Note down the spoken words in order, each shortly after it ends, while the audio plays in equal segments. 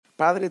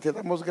Padre, te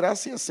damos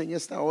gracias en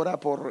esta hora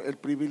por el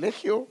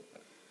privilegio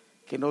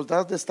que nos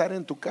das de estar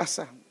en tu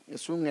casa.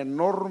 Es un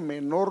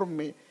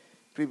enorme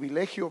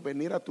privilegio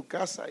venir a tu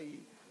casa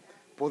y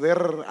poder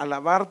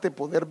alabarte,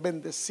 poder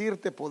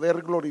bendecirte,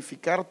 poder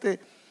glorificarte,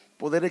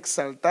 poder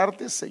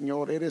exaltarte,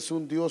 Señor. Eres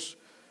un Dios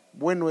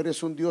bueno,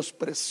 eres un Dios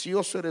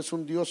precioso, eres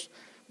un Dios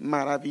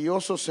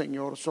maravilloso,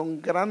 Señor.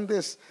 Son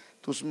grandes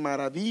tus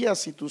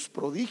maravillas y tus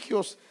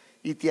prodigios,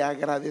 y te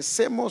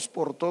agradecemos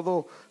por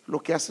todo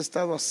lo que has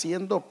estado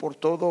haciendo, por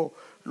todo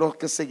lo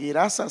que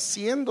seguirás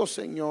haciendo,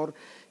 Señor,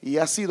 y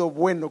has sido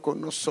bueno con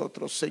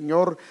nosotros,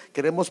 Señor.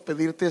 Queremos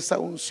pedirte esa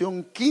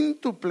unción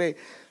quíntuple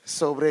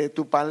sobre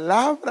tu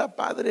palabra,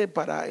 Padre,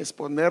 para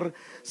exponer,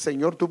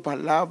 Señor, tu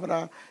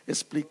palabra,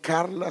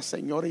 explicarla,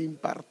 Señor, e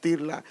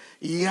impartirla.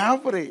 Y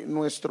abre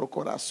nuestro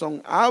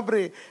corazón,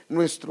 abre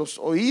nuestros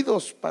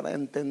oídos para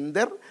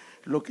entender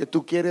lo que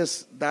tú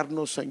quieres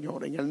darnos,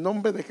 Señor. En el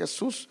nombre de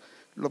Jesús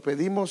lo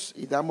pedimos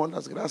y damos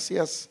las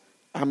gracias.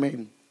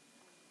 Amén.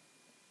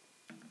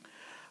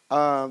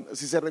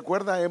 Si se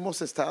recuerda,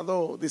 hemos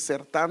estado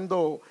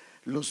disertando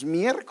los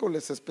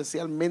miércoles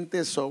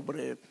especialmente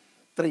sobre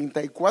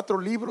 34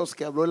 libros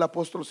que habló el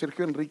apóstol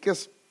Sergio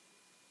Enríquez.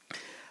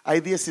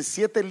 Hay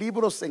 17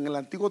 libros en el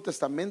Antiguo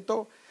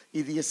Testamento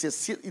y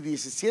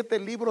 17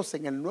 libros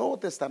en el Nuevo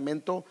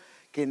Testamento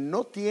que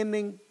no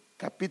tienen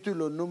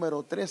capítulo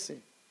número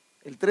 13.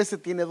 El 13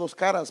 tiene dos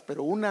caras,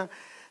 pero una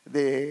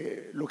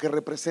de lo que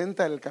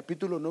representa el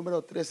capítulo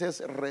número 13 es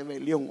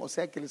rebelión, o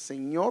sea que el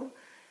Señor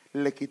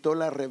le quitó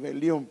la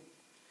rebelión.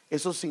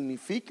 Eso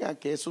significa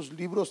que esos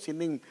libros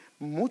tienen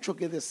mucho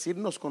que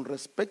decirnos con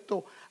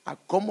respecto a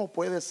cómo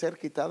puede ser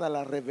quitada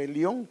la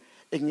rebelión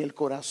en el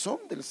corazón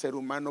del ser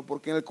humano,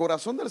 porque en el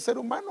corazón del ser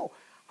humano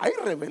hay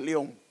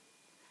rebelión.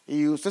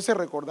 Y usted se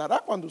recordará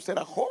cuando usted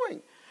era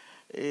joven,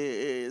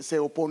 se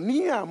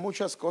oponía a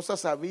muchas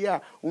cosas,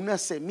 había una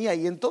semilla,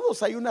 y en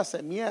todos hay una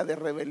semilla de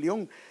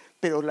rebelión.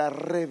 Pero la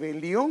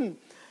rebelión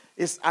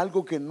es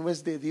algo que no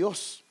es de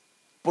Dios,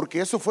 porque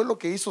eso fue lo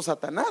que hizo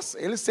Satanás.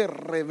 Él se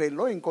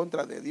rebeló en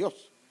contra de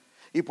Dios,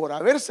 y por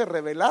haberse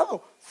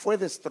rebelado fue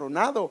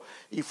destronado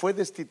y fue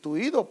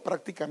destituido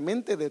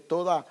prácticamente de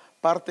toda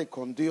parte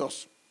con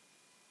Dios.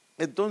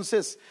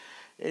 Entonces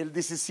el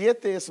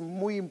 17 es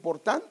muy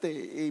importante.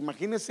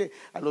 Imagínense,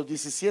 a los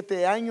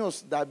 17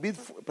 años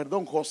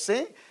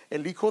José,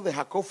 el hijo de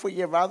Jacob, fue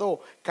llevado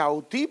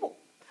cautivo.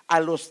 A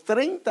los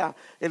 30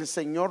 el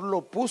Señor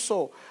lo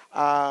puso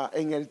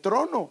en el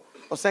trono.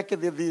 O sea que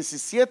de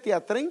 17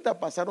 a 30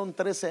 pasaron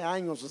 13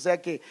 años. O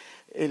sea que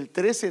el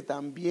 13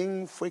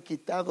 también fue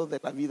quitado de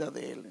la vida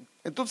de él.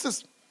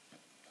 Entonces,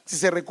 si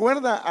se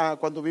recuerda,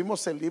 cuando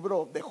vimos el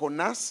libro de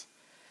Jonás,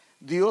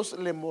 Dios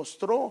le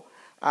mostró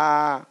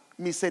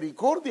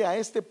misericordia a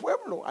este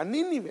pueblo, a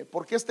Nínive,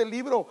 porque este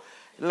libro,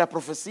 la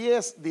profecía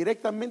es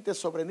directamente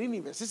sobre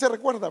Nínive. Si se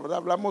recuerda, ¿verdad?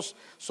 Hablamos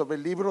sobre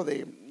el libro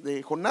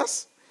de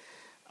Jonás.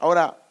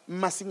 Ahora,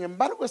 mas sin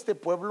embargo, este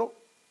pueblo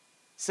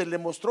se le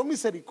mostró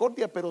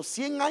misericordia, pero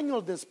 100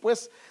 años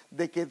después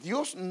de que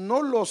Dios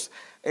no los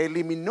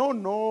eliminó,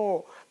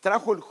 no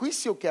trajo el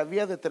juicio que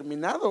había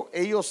determinado,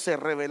 ellos se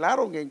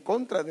rebelaron en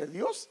contra de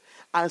Dios,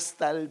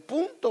 hasta el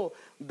punto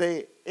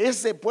de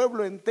ese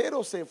pueblo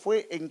entero se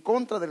fue en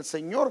contra del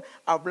Señor,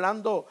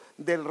 hablando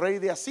del rey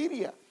de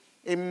Asiria.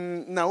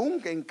 En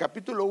Nahum, en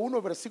capítulo 1,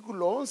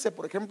 versículo 11,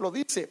 por ejemplo,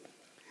 dice: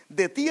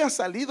 de ti ha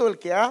salido el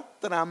que ha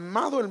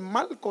tramado el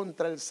mal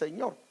contra el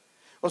Señor.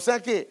 O sea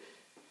que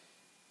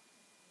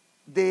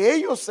de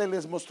ellos se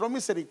les mostró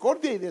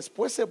misericordia y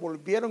después se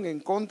volvieron en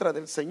contra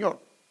del Señor.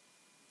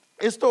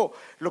 Esto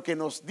lo que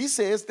nos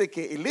dice es de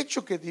que el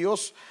hecho que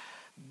Dios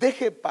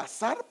deje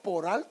pasar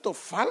por alto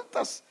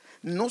faltas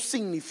no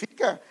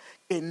significa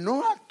que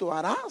no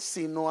actuará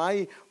si no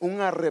hay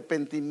un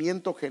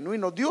arrepentimiento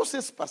genuino. Dios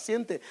es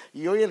paciente,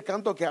 y hoy el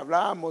canto que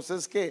hablábamos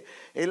es que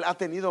Él ha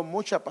tenido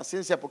mucha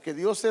paciencia, porque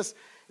Dios es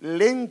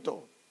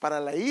lento para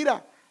la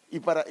ira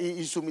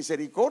y su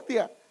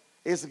misericordia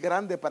es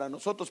grande para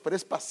nosotros, pero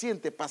es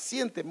paciente,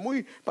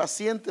 muy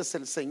paciente es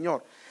el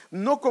Señor.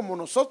 No como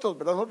nosotros,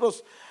 ¿verdad?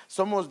 Nosotros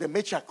somos de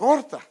mecha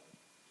corta,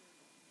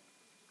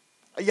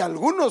 y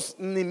algunos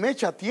ni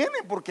mecha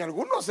tienen, porque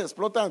algunos se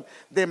explotan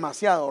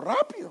demasiado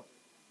rápido.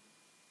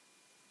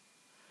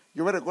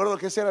 Yo me recuerdo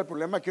que ese era el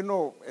problema, que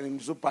uno en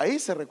su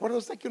país, ¿se recuerda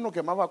usted que uno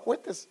quemaba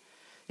cohetes?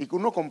 Y que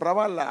uno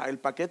compraba el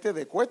paquete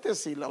de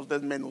cohetes y los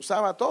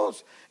desmenuzaba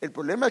todos. El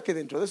problema es que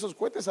dentro de esos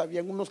cohetes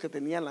habían unos que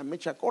tenían la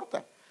mecha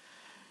corta,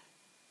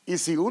 y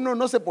si uno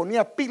no se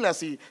ponía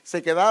pilas y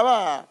se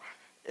quedaba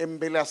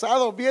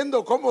embelesado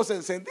viendo cómo se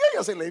encendía,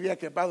 ya se le había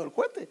quemado el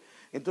cohete.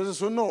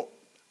 Entonces uno,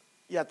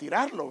 y a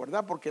tirarlo,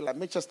 ¿verdad? Porque la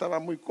mecha estaba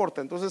muy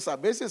corta. Entonces a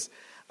veces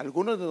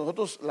algunos de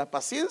nosotros la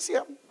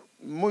paciencia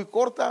muy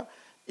corta,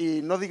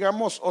 y no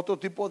digamos otro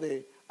tipo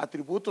de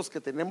atributos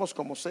que tenemos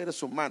como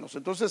seres humanos.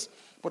 Entonces,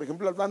 por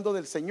ejemplo, hablando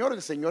del Señor,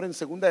 el Señor en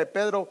 2 de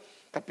Pedro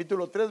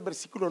capítulo 3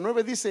 versículo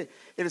 9 dice: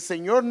 el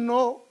Señor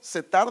no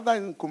se tarda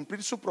en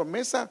cumplir su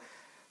promesa,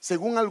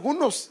 según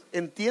algunos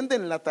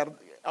entienden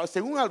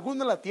según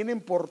algunos la tienen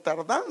por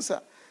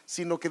tardanza,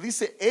 sino que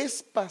dice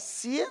es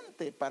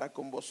paciente para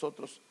con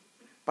vosotros,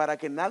 para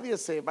que nadie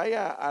se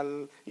vaya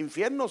al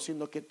infierno,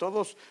 sino que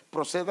todos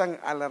procedan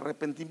al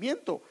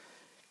arrepentimiento.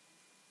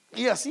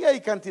 Y así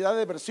hay cantidad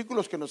de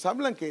versículos que nos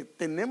hablan que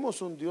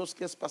tenemos un Dios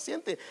que es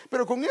paciente,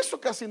 pero con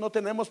eso casi no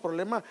tenemos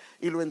problema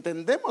y lo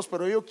entendemos.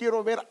 Pero yo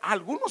quiero ver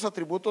algunos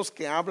atributos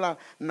que habla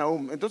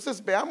Nahum.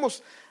 Entonces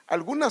veamos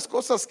algunas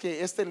cosas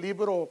que este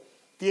libro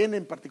tiene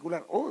en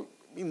particular. Oh,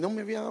 y no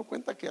me había dado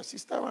cuenta que así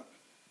estaba.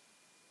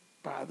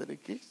 Padre,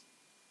 ¿qué?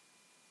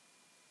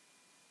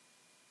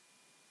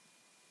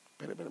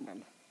 Espera,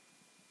 hermano.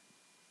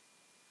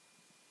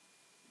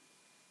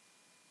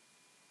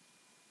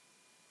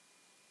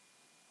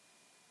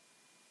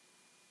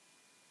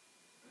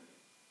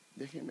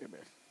 Déjeme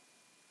ver.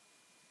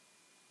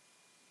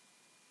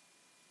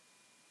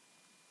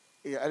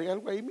 ¿Hay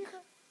algo ahí,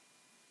 mija?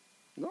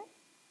 ¿No?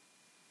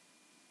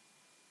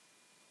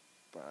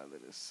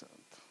 Padre Santo.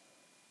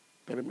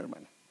 Espéreme,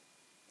 hermano.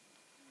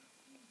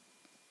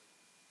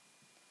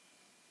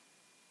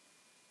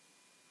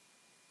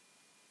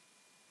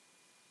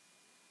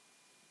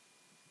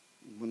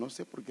 No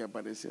sé por qué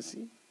aparece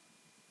así.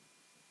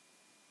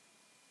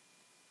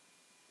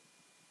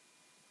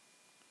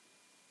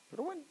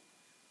 Pero bueno,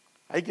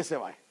 ahí que se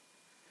va.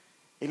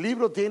 El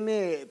libro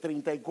tiene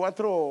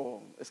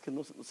 34, es que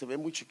no se ve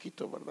muy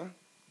chiquito, ¿verdad?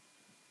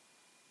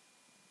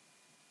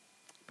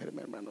 Espérame,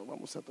 hermano,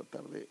 vamos a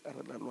tratar de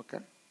arreglarlo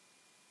acá.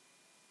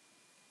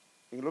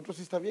 ¿En el otro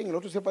sí está bien? ¿En el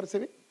otro sí aparece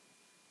bien?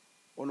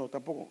 ¿O no?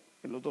 Tampoco,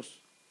 en los dos.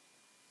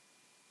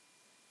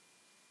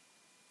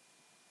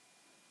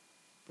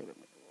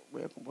 Espérame,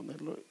 voy a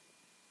componerlo.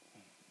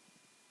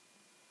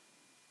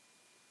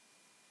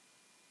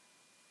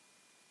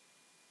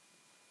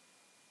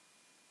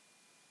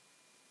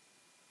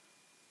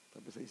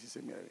 Tal vez ahí sí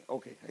se mira bien.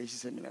 Ok, ahí sí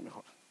se mira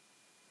mejor.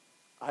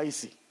 Ahí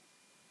sí.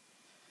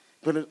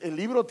 Pero el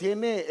libro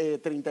tiene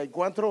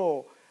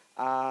 34,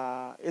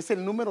 es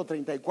el número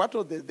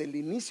 34 desde el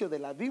inicio de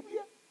la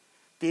Biblia.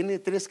 Tiene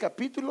 3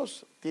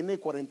 capítulos, tiene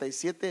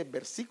 47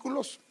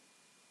 versículos.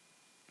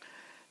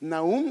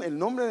 Nahum, el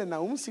nombre de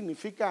Nahum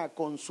significa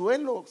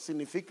consuelo,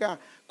 significa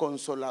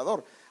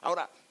consolador.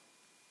 Ahora,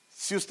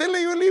 si usted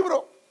leyó el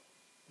libro,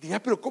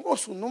 dirá, pero ¿cómo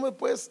su nombre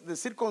puede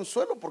decir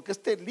consuelo? Porque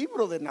este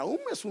libro de Nahum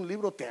es un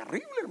libro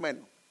terrible,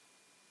 hermano.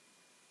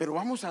 Pero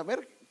vamos a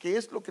ver qué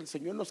es lo que el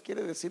Señor nos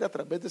quiere decir a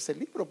través de ese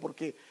libro,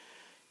 porque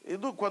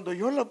cuando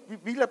yo lo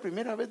vi la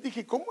primera vez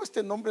dije, ¿cómo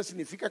este nombre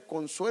significa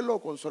consuelo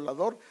o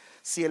consolador?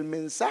 Si el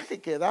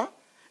mensaje que da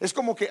es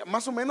como que,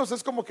 más o menos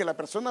es como que la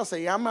persona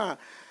se llama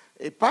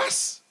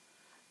paz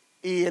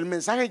y el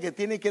mensaje que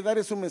tiene que dar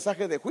es un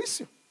mensaje de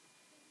juicio.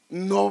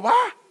 No va.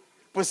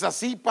 Pues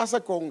así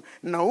pasa con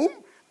Nahum,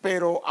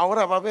 pero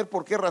ahora va a ver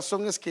por qué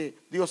razón es que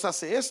Dios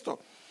hace esto.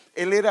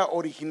 Él era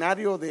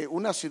originario de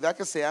una ciudad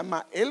que se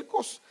llama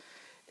Elcos.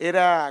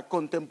 Era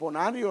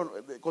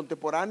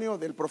contemporáneo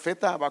del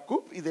profeta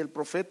Habacuc y del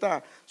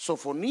profeta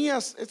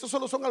Sofonías. Estos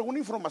solo son alguna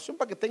información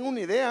para que tengan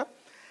una idea.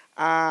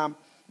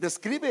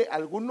 Describe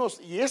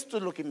algunos, y esto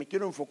es lo que me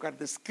quiero enfocar,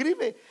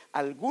 describe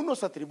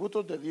algunos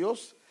atributos de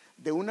Dios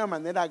de una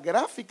manera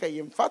gráfica y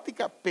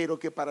enfática, pero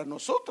que para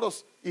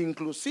nosotros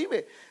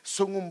inclusive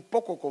son un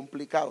poco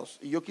complicados.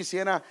 Y yo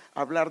quisiera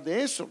hablar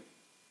de eso.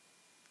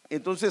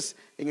 Entonces,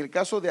 en el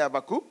caso de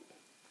Habacuc,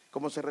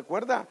 como se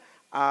recuerda,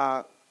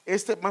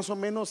 este más o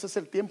menos es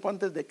el tiempo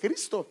antes de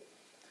Cristo.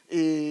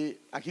 Y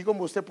aquí,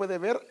 como usted puede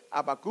ver,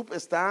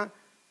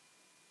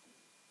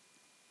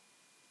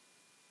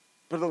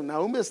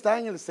 Nahum está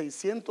en el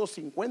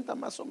 650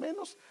 más o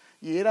menos,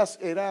 y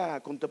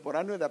era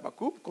contemporáneo de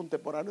Habacuc,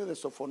 contemporáneo de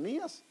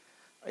Sofonías.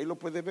 Ahí lo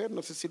puede ver,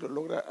 no sé si lo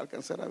logra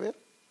alcanzar a ver.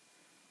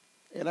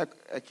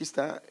 Aquí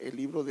está el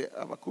libro de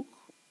Habacuc,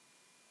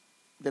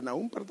 de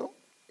Nahum, perdón.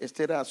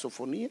 Este era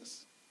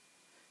Sofonías,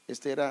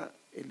 este era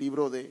el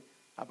libro de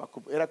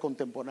Habacuc, era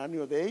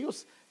contemporáneo de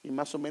ellos, y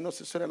más o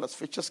menos esas eran las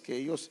fechas que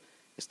ellos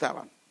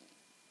estaban.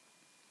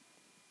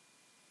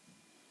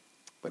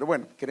 Pero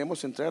bueno,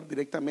 queremos entrar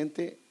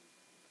directamente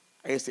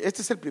a este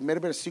es el primer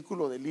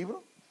versículo del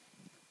libro,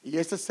 y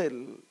este es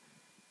el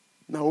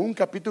Nahum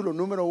capítulo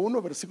número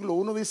 1, versículo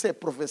 1, dice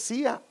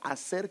profecía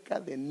acerca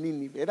de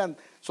Nínive.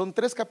 Son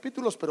 3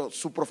 capítulos, pero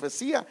su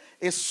profecía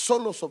es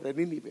solo sobre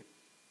Nínive.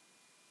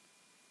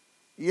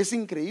 Y es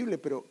increíble,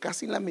 pero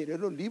casi la mayoría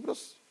de los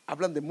libros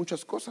hablan de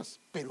muchas cosas,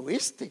 pero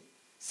este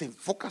se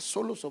enfoca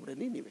solo sobre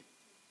Nínive.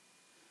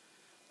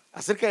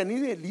 Acerca de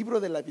Nínive, el libro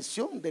de la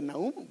visión de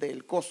Nahum de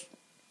Elcos.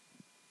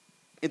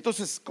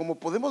 Entonces, como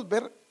podemos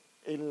ver,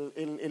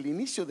 el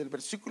inicio del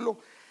versículo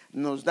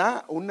nos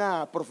da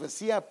una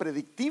profecía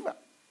predictiva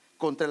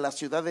contra la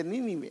ciudad de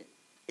Nínive.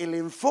 El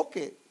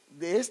enfoque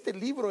de este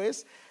libro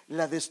es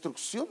la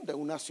destrucción de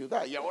una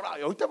ciudad. Y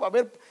ahorita va a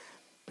ver,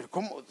 pero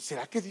 ¿cómo?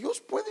 ¿Será que Dios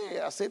puede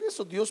hacer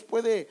eso? ¿Dios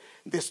puede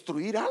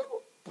destruir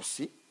algo? Pues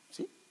sí,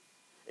 sí.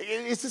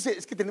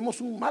 Es que tenemos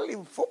un mal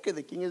enfoque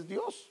de quién es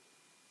Dios.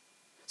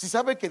 Si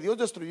sabe que Dios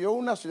destruyó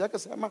una ciudad que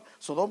se llama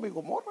Sodoma y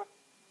Gomorra,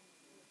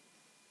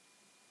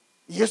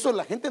 y eso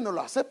la gente no lo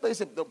acepta,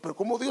 dice, pero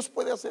 ¿cómo Dios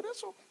puede hacer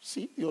eso?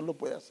 Sí, Dios lo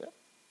puede hacer.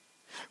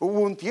 Hubo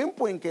un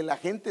tiempo en que la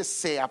gente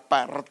se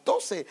apartó,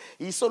 se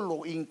hizo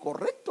lo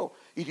incorrecto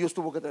y Dios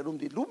tuvo que traer un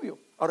diluvio.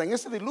 Ahora, en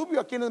ese diluvio,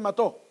 ¿a quiénes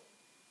mató?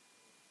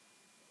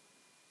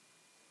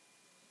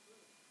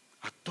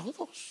 A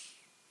todos.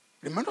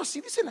 Hermano,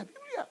 así dice la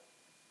Biblia.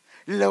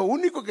 Lo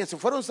único que se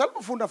fueron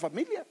salvos fue una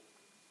familia.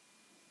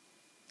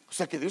 O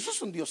sea que Dios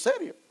es un Dios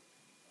serio.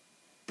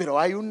 Pero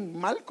hay un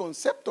mal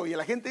concepto y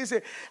la gente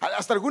dice,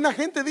 hasta alguna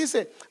gente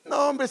dice,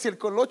 no hombre, si el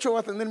colocho va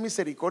a tener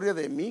misericordia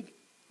de mí.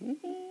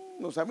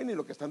 No saben ni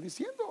lo que están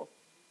diciendo.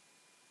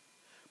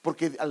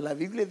 Porque la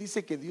Biblia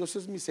dice que Dios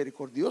es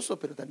misericordioso,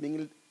 pero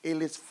también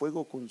Él es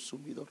fuego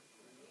consumidor.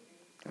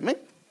 Amén.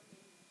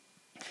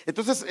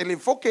 Entonces el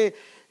enfoque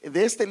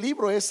de este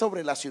libro es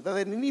sobre la ciudad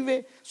de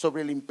Nínive,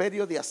 sobre el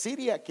imperio de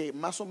Asiria, que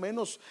más o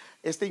menos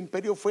este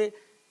imperio fue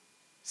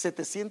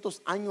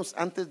 700 años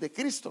antes de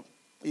Cristo.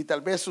 Y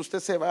tal vez usted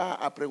se va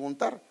a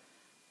preguntar,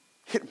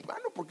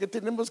 hermano, ¿por qué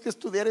tenemos que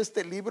estudiar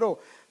este libro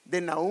de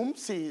Nahum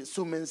si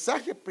su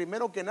mensaje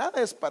primero que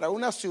nada es para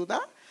una ciudad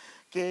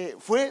que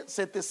fue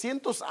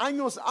 700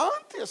 años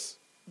antes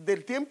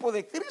del tiempo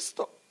de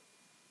Cristo?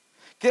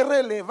 ¿Qué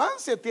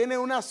relevancia tiene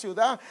una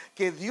ciudad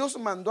que Dios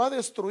mandó a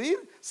destruir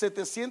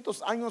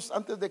 700 años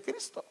antes de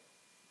Cristo?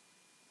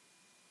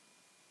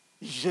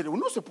 Y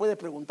uno se puede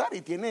preguntar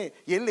y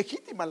es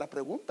legítima la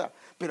pregunta,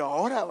 pero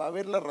ahora va a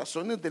ver las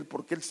razones del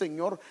por qué el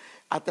Señor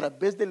a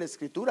través de la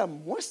Escritura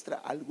muestra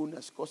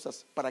algunas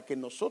cosas para que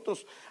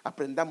nosotros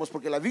aprendamos,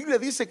 porque la Biblia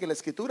dice que la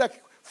Escritura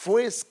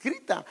fue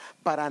escrita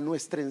para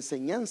nuestra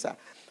enseñanza,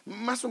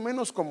 más o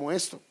menos como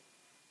esto.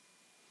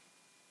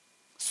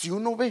 Si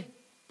uno ve,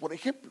 por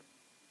ejemplo,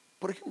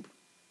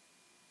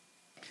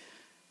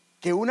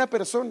 que una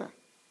persona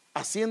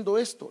haciendo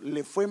esto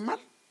le fue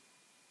mal,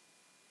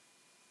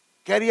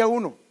 ¿qué haría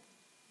uno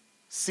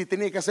si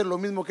tenía que hacer lo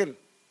mismo que él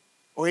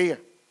o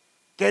ella?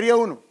 ¿Qué haría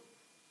uno?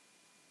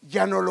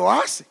 Ya no lo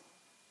hace,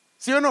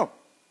 ¿sí o no?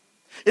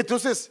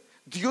 Entonces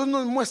Dios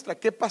nos muestra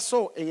qué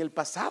pasó en el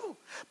pasado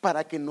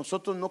para que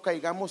nosotros no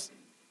caigamos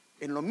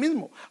en lo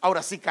mismo.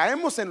 Ahora, si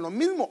caemos en lo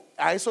mismo,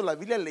 a eso la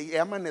Biblia le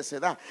llama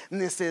necedad.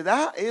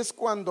 Necedad es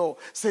cuando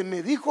se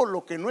me dijo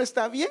lo que no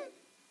está bien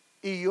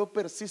y yo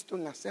persisto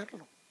en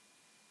hacerlo.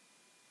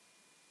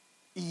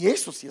 Y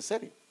eso sí es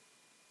serio.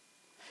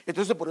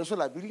 Entonces por eso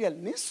la Biblia,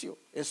 el necio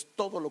es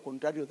todo lo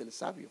contrario del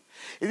sabio.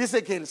 Y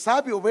dice que el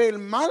sabio ve el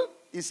mal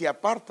y se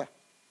aparta,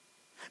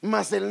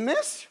 mas el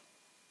necio,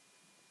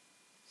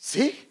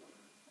 sí.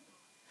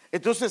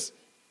 Entonces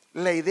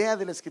la idea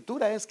de la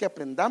Escritura es que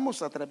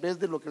aprendamos a través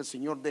de lo que el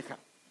Señor deja.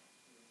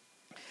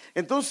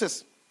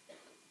 Entonces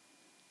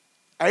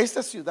a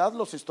esta ciudad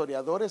los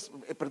historiadores,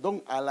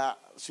 a la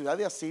ciudad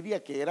de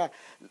Asiria, que era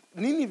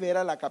Nínive,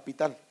 era la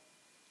capital.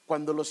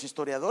 Cuando los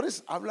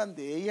historiadores hablan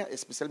de ella,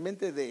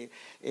 especialmente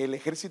del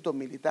ejército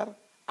militar,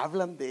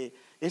 hablan de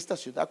esta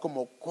ciudad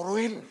como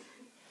cruel,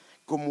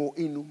 como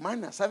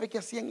inhumana. ¿Sabe qué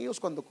hacían ellos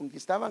cuando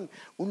conquistaban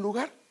un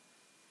lugar?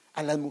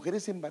 A las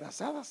mujeres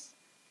embarazadas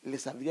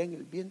les abrían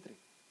el vientre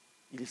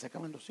y les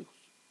sacaban los hijos.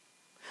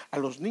 A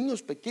los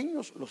niños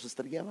pequeños los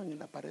estrellaban en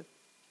la pared.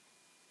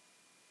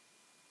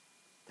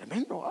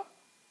 Tremendo, ¿ah?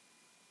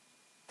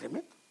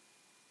 Tremendo.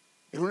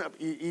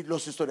 Y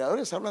los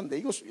historiadores hablan de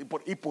ellos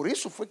y por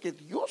eso fue que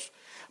Dios,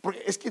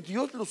 porque es que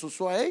Dios los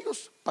usó a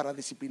ellos para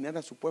disciplinar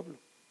a su pueblo.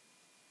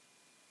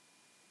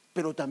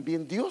 Pero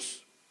también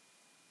Dios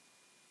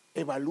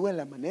evalúa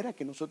la manera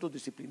que nosotros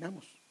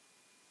disciplinamos.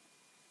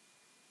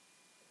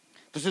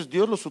 Entonces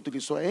Dios los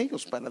utilizó a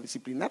ellos para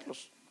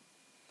disciplinarlos.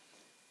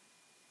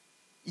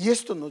 Y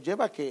esto nos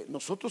lleva a que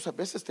nosotros a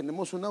veces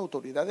tenemos una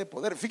autoridad de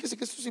poder. Fíjese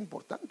que esto es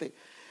importante,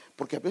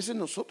 porque a veces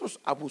nosotros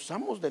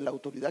abusamos de la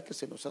autoridad que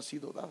se nos ha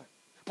sido dada.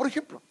 Por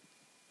ejemplo,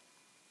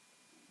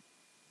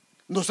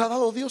 nos ha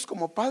dado Dios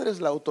como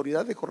padres la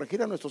autoridad de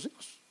corregir a nuestros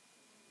hijos.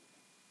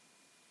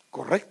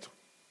 Correcto.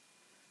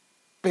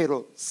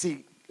 Pero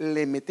si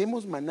le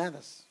metemos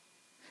manadas,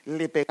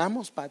 le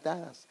pegamos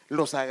patadas,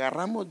 los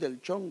agarramos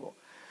del chongo,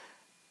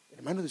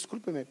 hermano,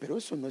 discúlpeme, pero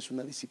eso no es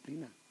una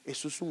disciplina,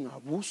 eso es un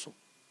abuso.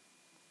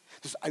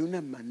 Entonces hay una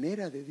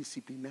manera de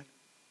disciplinar.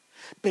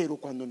 Pero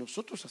cuando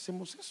nosotros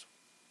hacemos eso,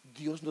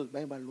 Dios nos va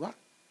a evaluar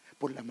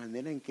por la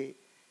manera en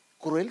que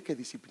cruel que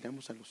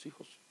disciplinamos a los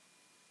hijos.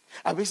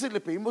 A veces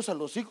le pedimos a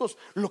los hijos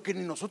lo que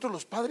ni nosotros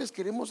los padres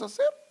queremos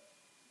hacer.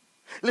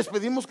 Les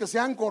pedimos que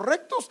sean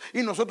correctos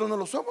y nosotros no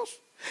lo somos.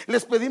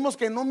 Les pedimos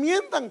que no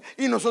mientan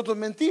y nosotros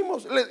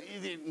mentimos.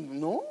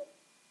 No.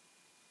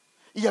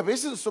 Y a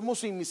veces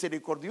somos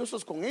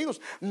inmisericordiosos con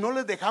ellos. No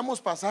les dejamos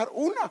pasar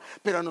una,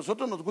 pero a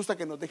nosotros nos gusta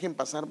que nos dejen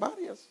pasar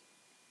varias.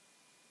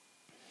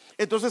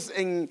 Entonces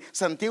en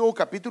Santiago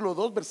capítulo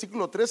 2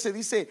 versículo 13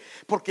 dice: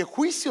 porque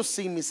juicio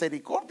sin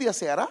misericordia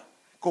se hará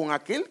con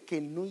aquel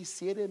que no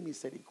hiciere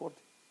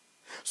misericordia.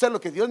 O sea, lo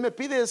que Dios me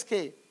pide es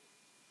que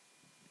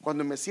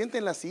cuando me siente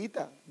en la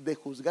sillita de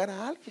juzgar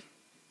a alguien,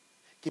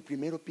 que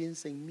primero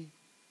piense en mí.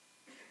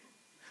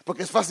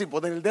 Porque es fácil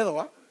poner el dedo,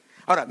 ¿ah?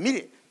 Ahora,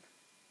 mire,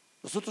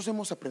 nosotros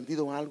hemos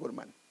aprendido algo,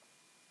 hermano.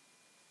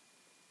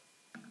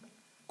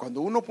 Cuando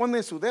uno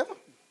pone su dedo,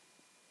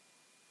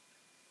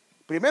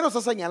 primero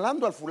está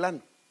señalando al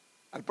fulano,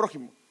 al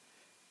prójimo.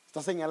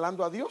 Estás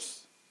señalando a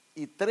Dios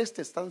y 3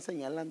 te están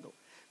señalando.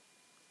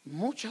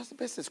 Muchas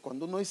veces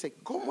cuando uno dice,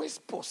 ¿cómo es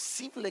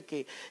posible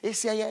que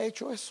ese haya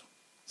hecho eso?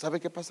 ¿Sabe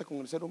qué pasa con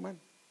el ser humano?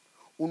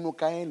 Uno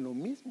cae en lo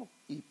mismo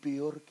y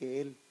peor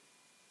que él.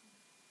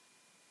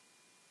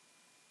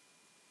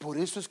 Por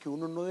eso es que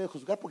uno no debe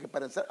juzgar, porque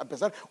para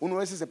empezar, uno a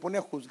veces se pone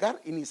a juzgar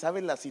y ni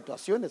sabe las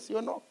situaciones, ¿sí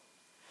o no?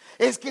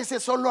 Es que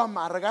ese solo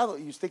amargado,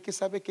 ¿y usted qué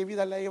sabe qué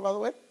vida le ha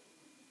llevado él?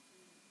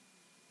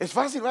 Es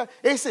fácil, ¿verdad?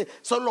 Ese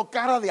solo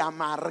cara de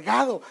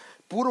amargado,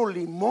 puro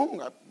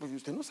limón, pues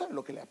usted no sabe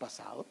lo que le ha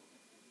pasado.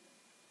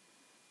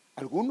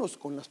 Algunos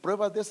con las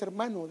pruebas de ese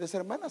hermano, de esa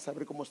hermana,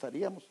 sabré cómo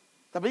estaríamos.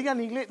 También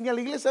ni a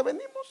la iglesia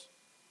venimos.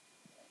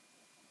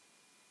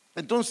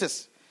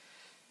 Entonces,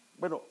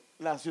 bueno,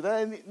 la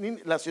ciudad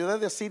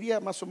de Siria,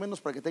 más o menos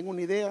para que tenga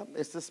una idea,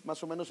 este es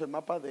más o menos el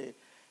mapa de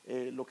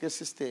lo que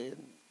es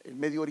el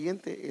Medio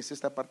Oriente, es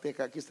esta parte de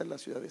acá. Aquí está la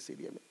ciudad de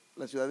Siria,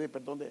 la ciudad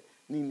de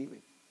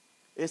Nínive.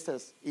 Esta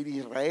es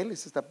Israel,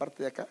 es esta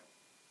parte de acá,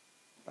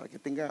 para que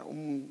tenga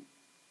un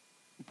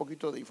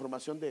poquito de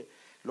información de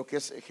lo que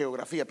es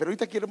geografía. Pero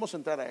ahorita queremos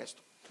entrar a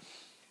esto.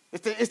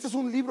 Este es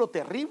un libro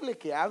terrible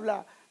que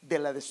habla de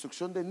la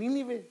destrucción de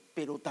Nínive,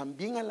 pero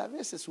también a la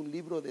vez es un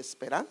libro de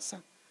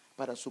esperanza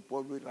para su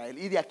pueblo Israel.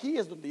 Y de aquí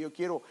es donde yo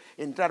quiero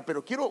entrar,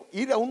 pero quiero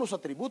ir a unos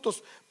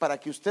atributos para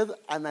que usted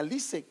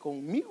analice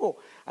conmigo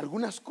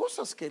algunas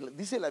cosas que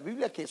dice la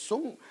Biblia que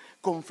son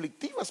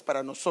conflictivas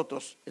para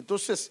nosotros.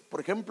 Entonces,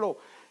 por ejemplo,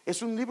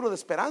 es un libro de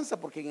esperanza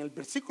porque en el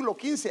versículo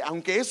 15,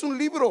 aunque es un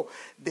libro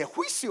de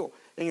juicio,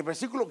 en el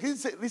versículo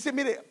 15 dice,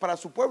 mire, para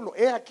su pueblo,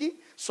 he aquí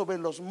sobre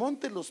los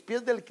montes los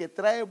pies del que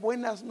trae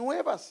buenas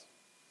nuevas,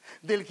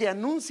 del que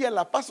anuncia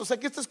la paz. O sea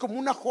que esta es como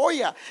una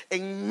joya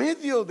en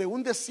medio de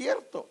un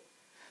desierto.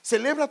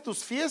 Celebra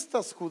tus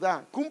fiestas,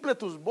 Judá, cumple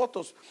tus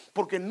votos,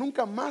 porque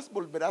nunca más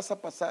volverás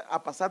a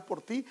pasar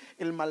por ti.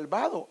 El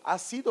malvado ha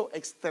sido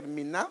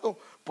exterminado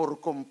por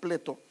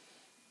completo.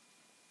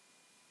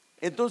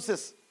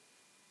 Entonces,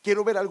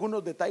 quiero ver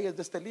algunos detalles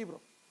de este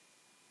libro.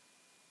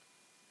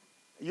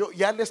 Yo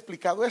ya le he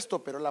explicado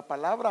esto, pero la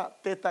palabra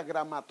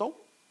tetragramatón,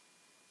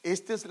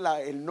 este es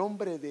el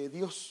nombre de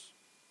Dios,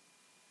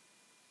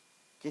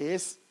 que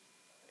es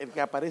el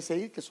que aparece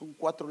ahí, que son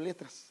 4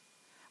 letras.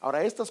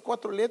 Ahora, estas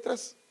 4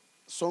 letras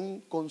son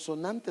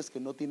consonantes que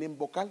no tienen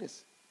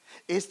vocales.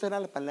 Esta era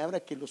la palabra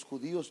que los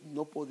judíos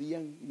no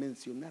podían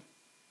mencionar.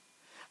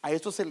 A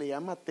esto se le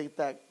llama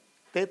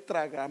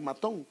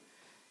tetragramatón.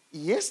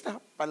 Y esta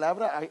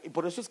palabra,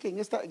 por eso es que en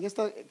esta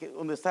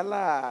donde está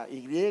la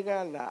Y,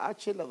 la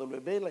H, la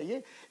W, la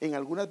Y, en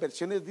algunas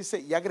versiones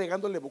dice, ya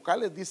agregándole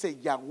vocales, dice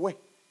Yahweh,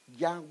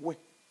 Yahweh.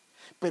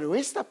 Pero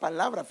esta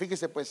palabra,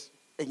 fíjese pues,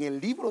 en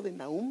el libro de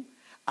Nahum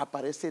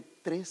aparece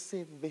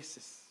 13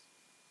 veces.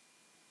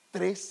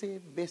 13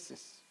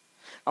 veces.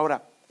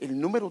 Ahora, el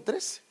número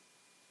 13,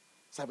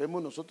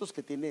 sabemos nosotros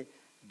que tiene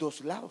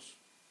 2 lados.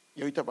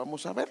 Y ahorita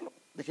vamos a verlo.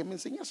 Déjenme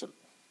enseñárselo.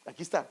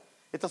 Aquí está.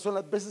 Estas son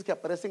las veces que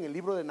aparece en el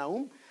libro de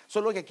Nahum,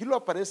 solo que aquí lo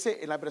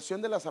aparece en la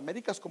versión de las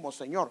Américas como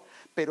Señor,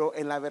 pero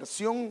en la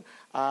versión,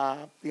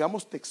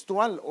 digamos,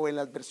 textual o en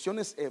las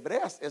versiones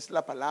hebreas es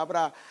la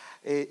palabra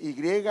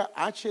YHWH,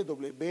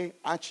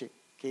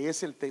 que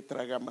es el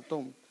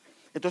tetragramatón.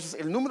 Entonces,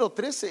 el número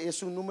 13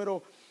 es un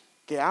número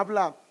que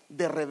habla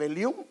de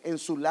rebelión en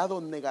su lado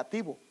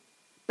negativo,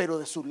 pero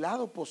de su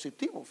lado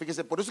positivo.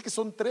 Fíjese, por eso es que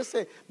son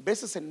 13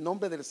 veces el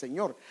nombre del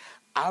Señor.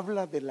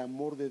 Habla del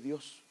amor de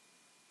Dios,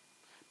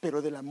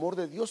 pero del amor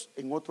de Dios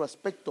en otro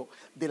aspecto,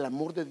 del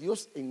amor de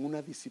Dios en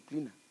una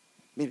disciplina.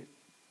 Mire,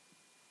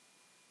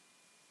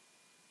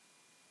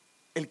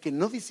 el que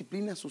no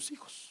disciplina a sus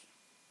hijos,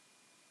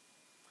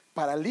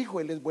 para el hijo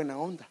él es buena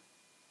onda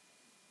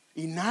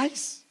y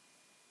nice.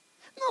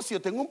 No, si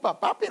yo tengo un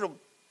papá, pero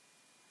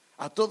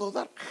a todo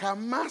dar,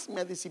 jamás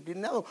me ha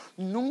disciplinado,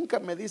 nunca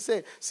me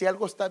dice si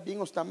algo está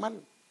bien o está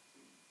mal.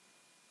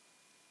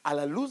 A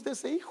la luz de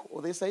ese hijo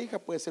o de esa hija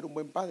puede ser un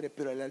buen padre,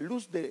 pero a la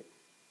luz de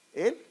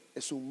él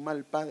es un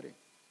mal padre.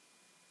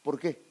 ¿Por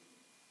qué?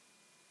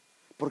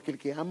 Porque el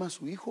que ama a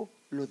su hijo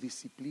lo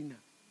disciplina.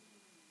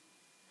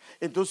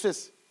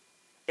 Entonces,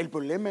 el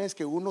problema es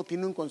que uno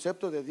tiene un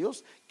concepto de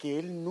Dios que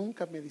Él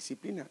nunca me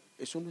disciplina.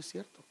 Eso no es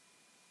cierto.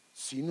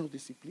 Sí nos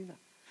disciplina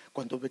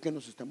cuando ve que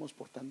nos estamos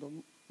portando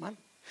mal.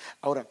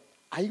 Ahora,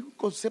 hay un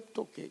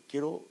concepto que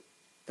quiero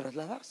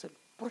trasladárselo.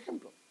 Por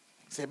ejemplo,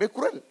 se ve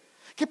cruel.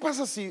 ¿Qué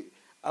pasa si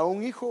a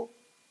un hijo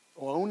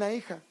o a una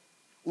hija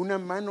una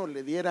mano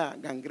le diera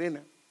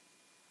gangrena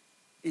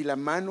y la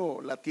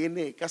mano la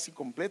tiene casi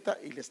completa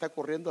y le está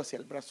corriendo hacia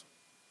el brazo?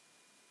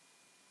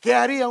 ¿Qué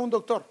haría un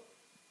doctor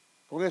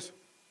con eso?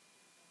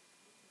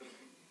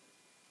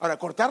 Ahora,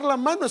 cortar la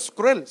mano es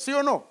cruel, ¿sí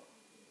o no?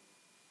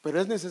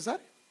 Pero es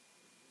necesario.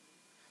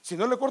 Si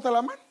no le corta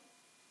la mano,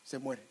 se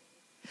muere.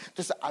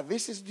 Entonces, a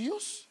veces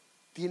Dios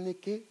tiene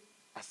que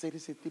hacer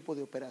ese tipo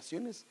de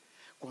operaciones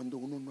cuando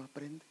uno no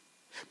aprende.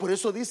 Por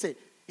eso dice,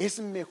 es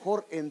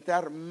mejor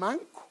entrar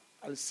manco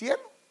al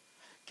cielo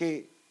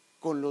que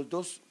con los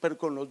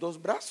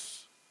dos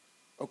brazos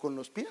o con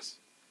los pies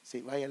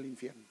se vaya al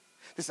infierno.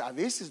 Entonces a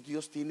veces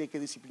Dios tiene que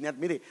disciplinar.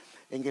 Mire,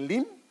 en el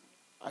LIM,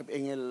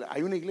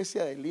 hay una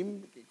iglesia de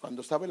LIM,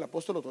 cuando estaba el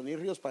apóstol Otoniel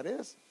Ríos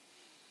Paredes,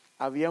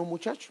 había un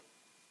muchacho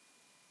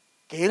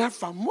que era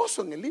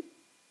famoso en el LIM.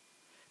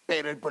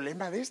 Pero el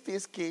problema de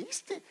es que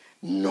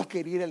no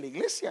quería ir a la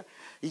iglesia.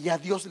 Y ya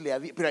Dios le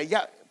había, pero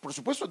ya, por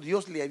supuesto,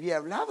 Dios le había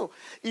hablado.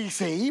 Y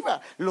se iba,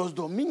 los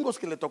domingos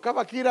que le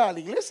tocaba que ir a la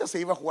iglesia, se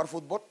iba a jugar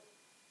fútbol.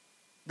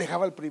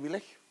 Dejaba el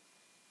privilegio.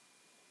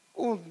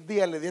 Un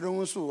día le dieron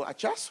un su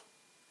hachazo.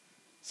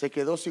 Se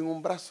quedó sin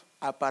un brazo.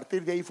 A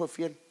partir de ahí fue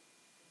fiel.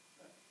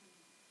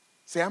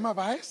 Se llama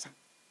Baeza.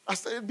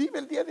 Hasta vive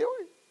el día de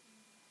hoy.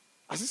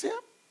 Así se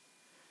llama.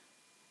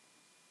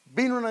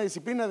 Vino una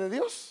disciplina de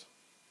Dios.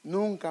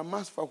 Nunca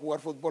más fue a jugar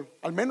fútbol,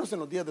 al menos en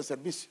los días de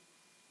servicio.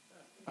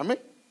 Amén.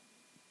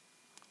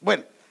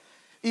 Bueno,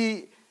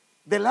 y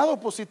del lado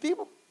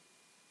positivo,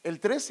 el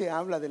 13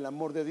 habla del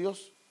amor de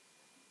Dios,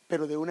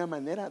 pero de una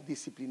manera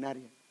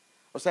disciplinaria.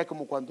 O sea,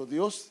 como cuando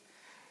Dios,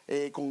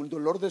 con el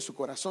dolor de su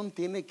corazón,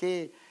 tiene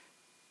que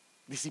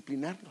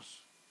disciplinarnos,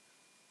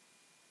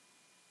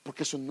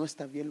 porque eso no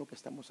está bien lo que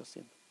estamos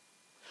haciendo.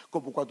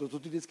 Como cuando tú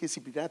tienes que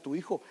disciplinar a tu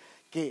hijo,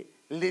 que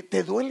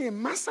te duele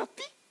más a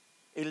ti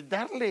el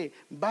darle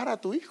vara a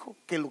tu hijo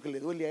que lo que le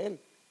duele a él,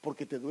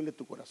 porque te duele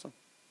tu corazón.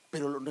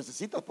 Pero lo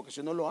necesitas, porque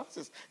si no lo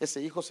haces,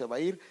 ese hijo se va a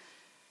ir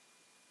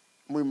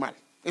muy mal.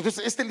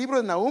 Entonces este libro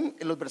de Nahum,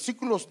 en los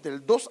versículos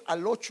del 2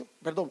 al 8,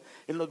 perdón,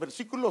 en los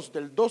versículos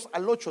del 2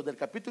 al 8 del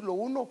capítulo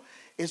 1,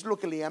 es lo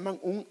que le llaman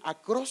un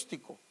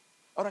acróstico.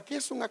 Ahora, ¿qué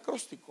es un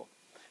acróstico?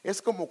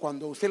 Es como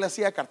cuando usted le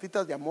hacía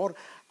cartitas de amor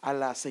a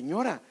la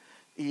señora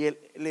y él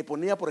le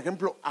ponía, por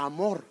ejemplo,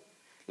 amor.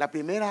 La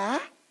primera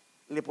A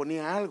le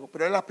ponía algo,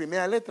 pero era la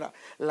primera letra.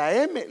 La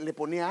M le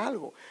ponía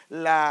algo.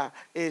 La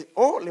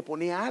O le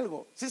ponía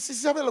algo. ¿Sí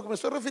sabe a lo que me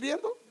estoy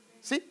refiriendo?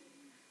 ¿Sí?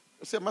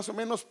 O sea, más o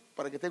menos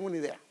para que tenga una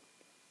idea.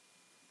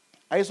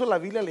 A eso la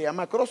Biblia le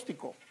llama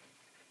acróstico.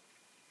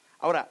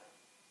 Ahora,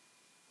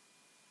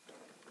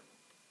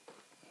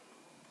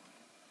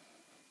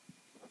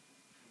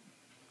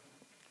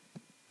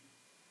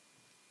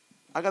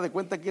 haga de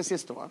cuenta que es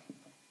esto, ¿ah?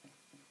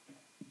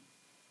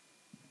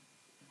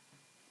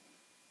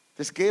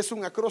 Entonces, ¿qué es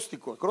un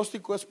acróstico?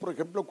 Acróstico es, por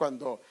ejemplo,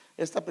 cuando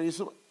esta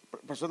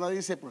persona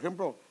dice, por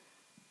ejemplo,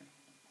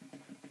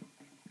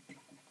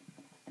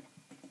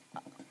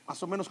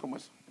 más o menos como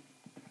eso.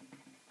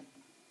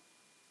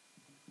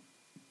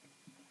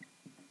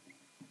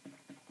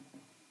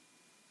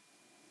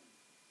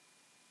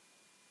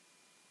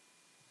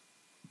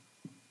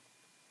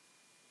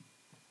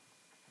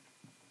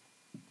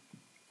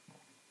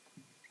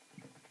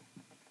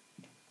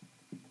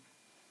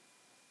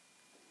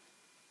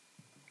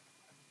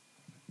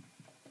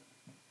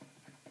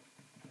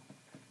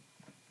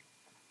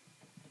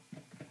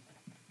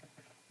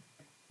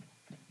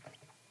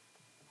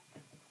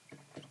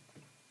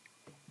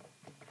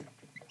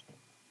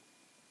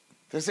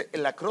 Entonces,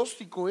 el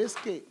acróstico es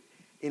que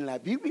en la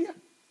Biblia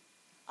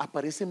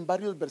aparecen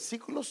varios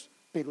versículos,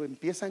 pero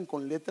empiezan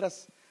con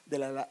letras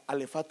del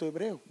alefato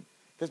hebreo.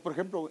 Entonces, por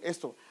ejemplo,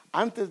 esto: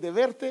 antes de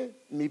verte,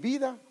 mi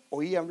vida,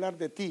 oí hablar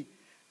de ti,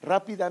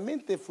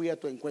 rápidamente fui a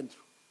tu encuentro.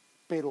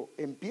 Pero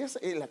empieza,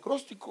 el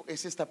acróstico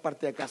es esta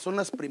parte de acá, son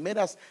las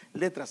primeras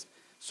letras,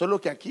 solo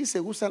que aquí se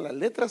usan las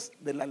letras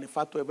del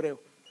alefato hebreo.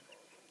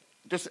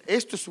 Entonces,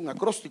 esto es un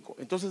acróstico.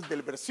 Entonces,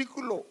 del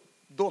versículo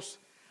 2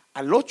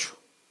 al 8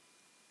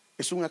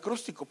 es un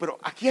acróstico, pero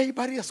aquí hay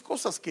varias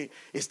cosas que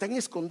están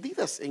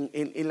escondidas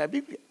en la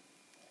Biblia.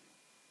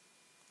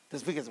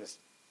 Entonces, fíjense,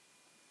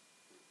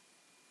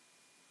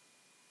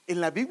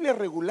 en la Biblia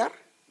regular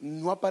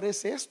no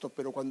aparece esto,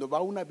 pero cuando va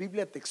a una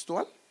Biblia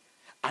textual,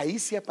 ahí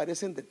sí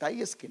aparecen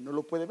detalles que no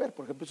lo puede ver.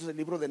 Por ejemplo, eso es el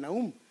libro de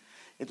Nahum.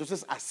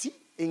 Entonces, así,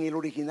 en el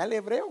original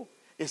hebreo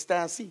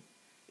está así.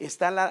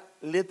 Está la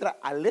letra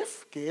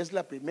Aleph, que es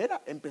la primera,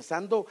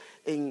 empezando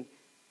en...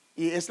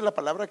 Y esa es la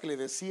palabra que le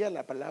decía,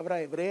 la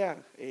palabra hebrea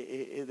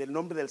del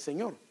nombre del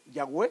Señor.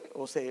 Yahweh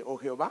o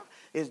Jehová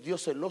es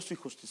Dios celoso y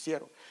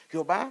justiciero.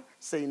 Jehová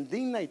se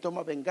indigna y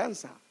toma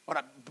venganza.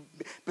 Ahora,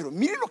 pero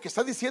mire lo que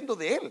está diciendo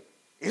de él.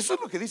 Eso es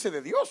lo que dice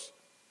de Dios.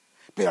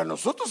 Pero a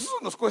nosotros eso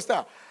nos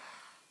cuesta.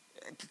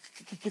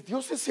 Que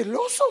Dios es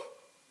celoso,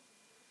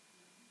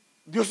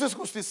 Dios es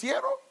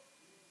justiciero,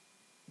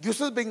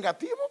 Dios es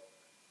vengativo.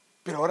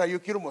 Pero ahora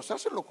yo quiero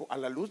mostrárselo a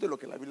la luz de lo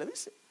que la Biblia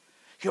dice.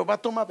 Jehová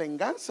toma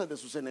venganza de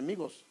sus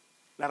enemigos,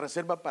 la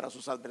reserva para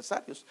sus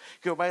adversarios.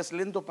 Jehová es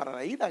lento para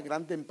la ira,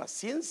 grande en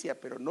paciencia,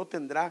 pero no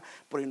tendrá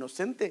por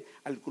inocente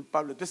al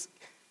culpable. Entonces,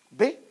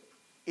 ve,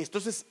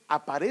 entonces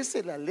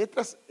aparece las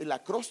letras, el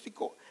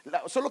acróstico,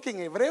 solo que en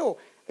hebreo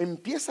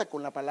empieza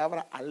con la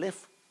palabra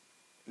Aleph,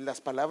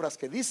 las palabras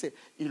que dice,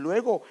 y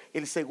luego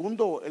el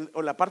segundo,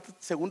 o la parte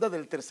segunda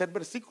del tercer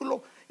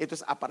versículo,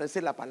 entonces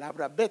aparece la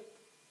palabra Bet.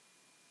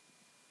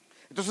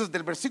 Entonces,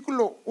 del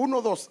versículo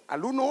 1.2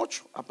 al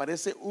 1.8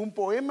 aparece un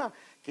poema,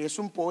 que es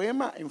un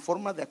poema en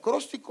forma de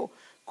acróstico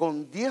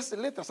con 10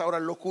 letras. Ahora,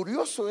 lo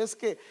curioso es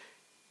que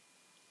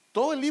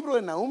todo el libro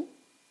de Nahum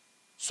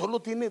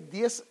solo tiene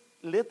 10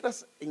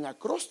 letras en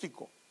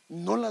acróstico.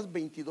 no las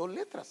 22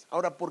 letras.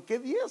 Ahora, ¿por qué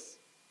 10?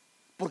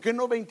 ¿Por qué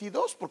no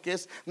 22? Porque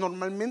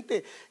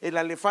normalmente el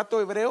alefato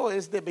hebreo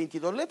es de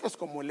 22 letras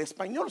como el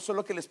español,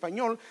 solo que el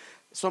español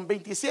son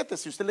 27.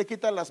 Si usted le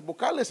quita las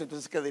vocales,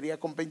 entonces quedaría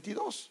con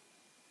 22.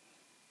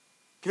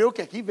 Creo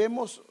que aquí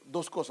vemos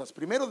dos cosas.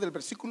 Primero, del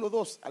versículo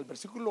 2 al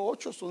versículo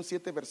 8 son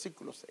 7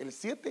 versículos. El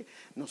 7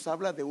 nos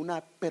habla de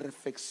una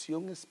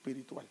perfección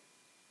espiritual.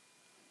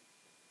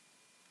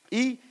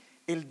 Y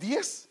el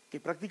 10,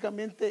 que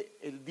prácticamente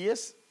el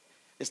 10,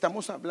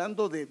 estamos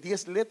hablando de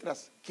 10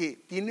 letras que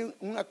tienen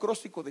un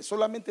acróstico de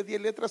solamente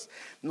 10 letras,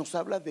 nos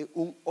habla de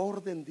un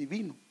orden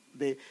divino,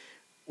 de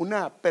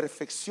una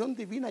perfección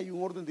divina y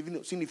un orden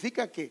divino.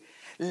 Significa que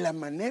la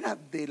manera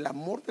del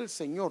amor del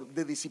Señor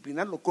de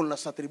disciplinarlo con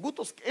los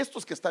atributos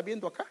estos que está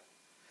viendo acá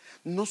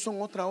no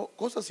son otra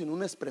cosa sino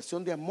una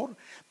expresión de amor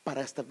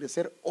para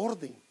establecer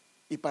orden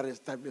y para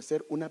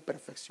establecer una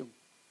perfección.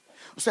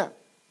 O sea,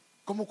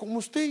 como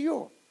usted y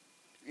yo,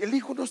 el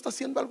hijo no está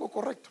haciendo algo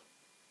correcto,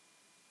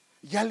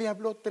 ya le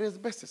habló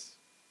 3 veces,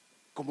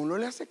 como no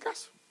le hace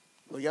caso,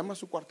 lo llama a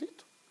su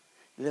cuartito,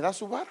 le da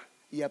su vara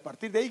y a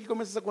partir de ahí, ¿qué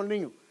comienza a hacer con el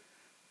niño?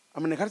 ¿A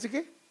manejarse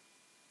qué?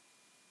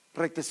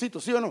 Rectecito,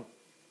 ¿sí o no?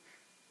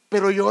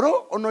 ¿Pero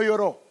lloró o no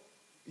lloró?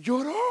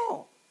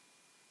 Lloró,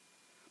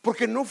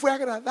 porque no fue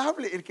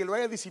agradable el que lo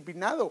haya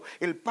disciplinado.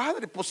 El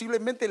padre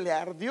posiblemente le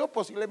ardió,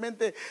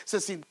 posiblemente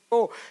se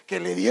sintió que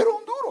le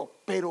dieron duro,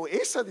 pero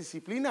esa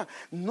disciplina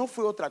no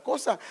fue otra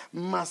cosa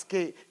más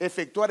que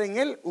efectuar en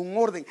él un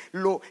orden.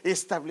 Lo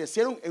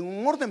establecieron en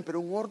un orden,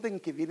 pero un orden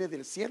que viene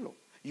del cielo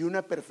y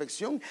una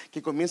perfección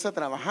que comienza a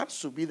trabajar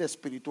su vida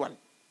espiritual.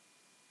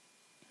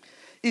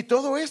 Y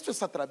todo esto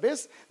es a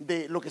través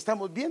de lo que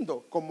estamos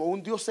viendo, como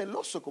un Dios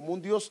celoso, como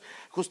un Dios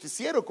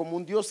justiciero, como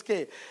un Dios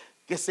que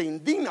se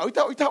indigna.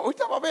 Ahorita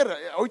va a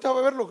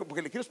ver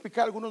porque le quiero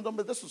explicar algunos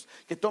nombres de esos,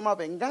 que toma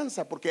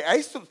venganza, porque a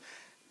esto,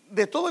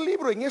 de todo el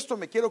libro, en esto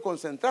me quiero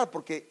concentrar,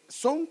 porque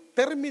son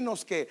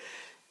términos que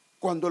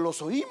cuando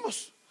los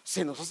oímos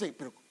se nos hace,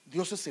 pero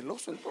Dios es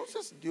celoso,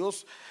 entonces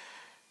Dios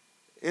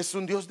es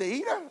un Dios de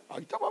ira.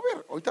 Ahorita va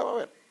a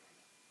ver.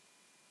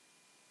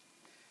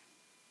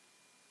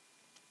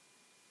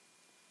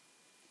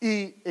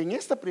 Y en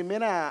esta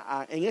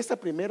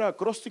primera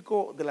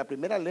acróstico de la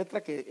primera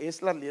letra, que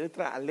es la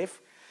letra Aleph,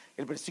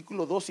 el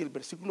versículo 2 y el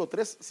versículo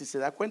 3, si se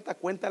da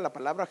cuenta la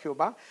palabra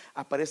Jehová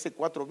aparece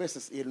 4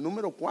 veces. Y el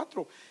número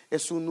 4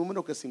 es un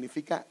número que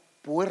significa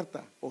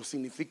puerta, o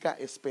significa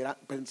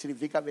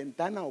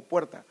ventana o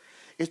puerta.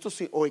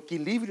 O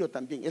equilibrio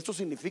también. Esto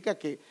significa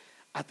que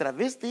a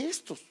través de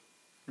estos,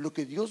 lo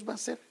que Dios va a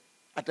hacer,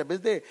 a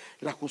través de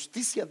la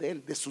justicia de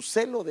Él, de su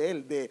celo de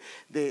Él,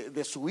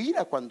 de su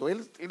ira, cuando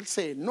él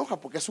se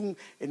enoja, porque es un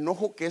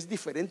enojo que es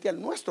diferente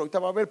al nuestro. Ahorita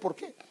va a ver por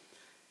qué.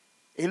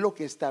 Él lo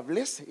que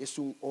establece es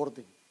un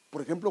orden.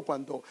 Por ejemplo,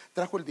 cuando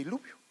trajo el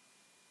diluvio,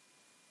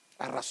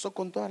 arrasó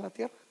con toda la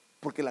tierra,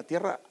 porque la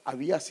tierra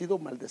había sido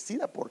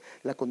maldecida por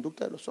la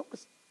conducta de los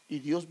hombres, y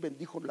Dios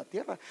bendijo la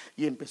tierra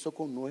y empezó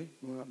con Noé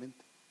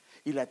nuevamente,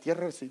 y la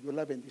tierra recibió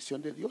la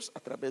bendición de Dios a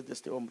través de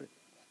este hombre.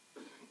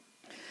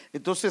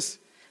 Entonces,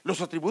 los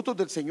atributos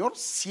del Señor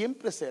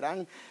siempre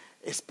serán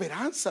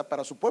esperanza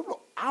para su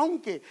pueblo,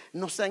 aunque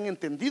no sean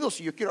entendidos,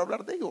 y yo quiero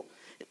hablar de ello.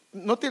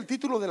 Note el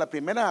título de la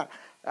primera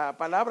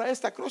palabra,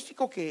 este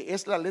acróstico, que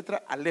es la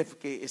letra Aleph,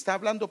 que está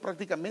hablando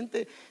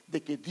prácticamente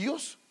de que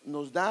Dios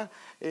nos da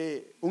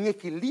un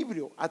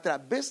equilibrio a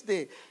través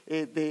de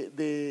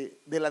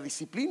la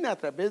disciplina, a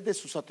través de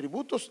sus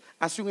atributos,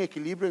 hace un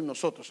equilibrio en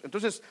nosotros.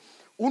 Entonces,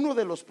 uno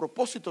de los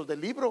propósitos del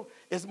libro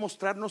es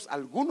mostrarnos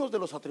algunos de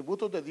los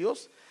atributos de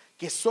Dios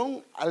que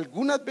son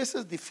algunas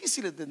veces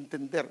difíciles de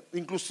entender.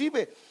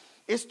 Inclusive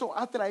esto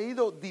ha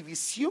traído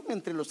división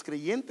entre los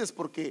creyentes,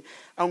 porque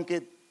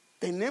aunque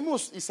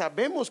tenemos y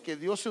sabemos que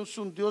Dios es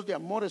un Dios de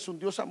amor, es un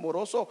Dios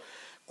amoroso,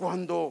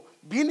 cuando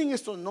vienen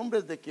estos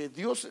nombres de que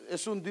Dios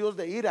es un Dios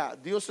de ira,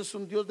 Dios es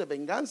un Dios de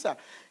venganza,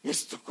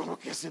 esto como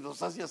que se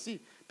nos hace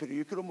así. Pero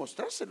yo quiero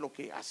mostrarse lo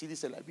que así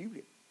dice la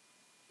Biblia,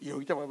 y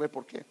ahorita va a ver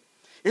por qué.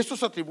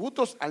 Estos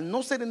atributos, al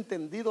no ser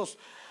entendidos,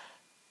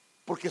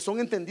 porque son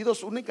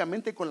entendidos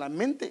únicamente con la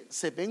mente,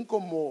 se ven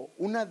como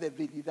una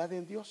debilidad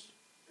en Dios.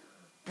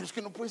 Pero es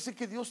que no puede ser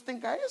que Dios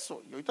tenga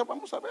eso, y ahorita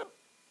vamos a ver.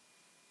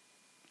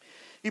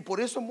 Y por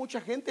eso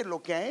mucha gente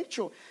lo que ha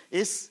hecho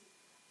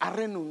ha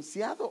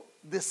renunciado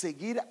de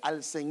seguir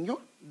al Señor,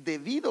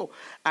 debido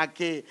a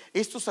que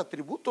estos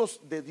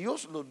atributos de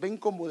Dios los ven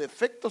como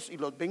defectos y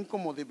los ven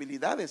como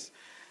debilidades.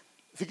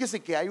 Fíjese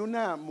que hay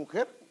una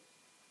mujer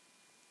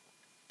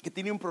que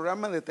tiene un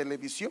programa de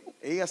televisión.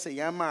 Ella se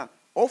llama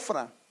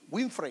Oprah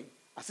Winfrey,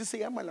 así se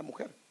llama la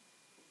mujer.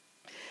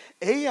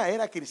 Ella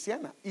era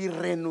cristiana y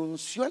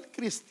renunció al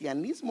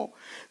cristianismo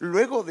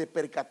luego de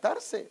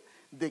percatarse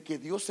de que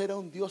Dios era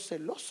un Dios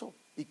celoso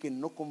y que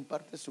no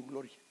comparte su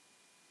gloria.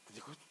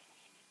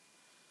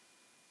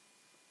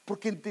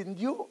 Porque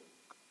entendió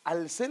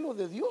al celo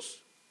de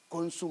Dios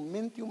con su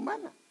mente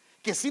humana.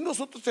 que sí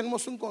nosotros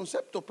tenemos un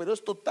concepto, pero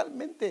es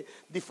totalmente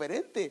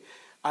diferente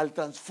al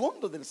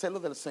trasfondo del celo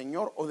del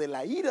Señor o de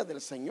la ira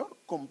del Señor,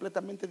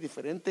 completamente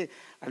diferente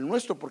al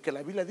nuestro, porque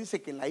la Biblia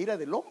dice que en la ira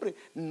del hombre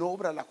no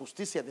obra la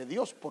justicia de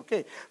Dios. ¿Por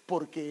qué?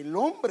 Porque el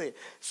hombre,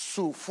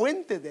 su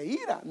fuente de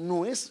ira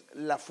no es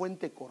la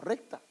fuente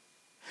correcta.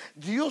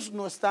 Dios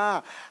no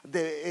está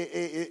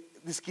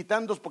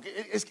desquitando,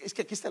 porque es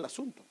que aquí está el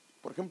asunto.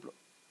 Por ejemplo,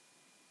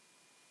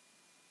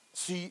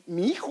 si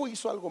mi hijo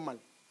hizo algo mal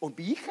o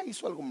mi hija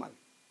hizo algo mal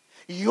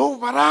y yo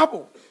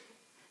bravo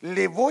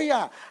le voy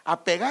a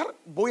pegar,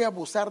 voy a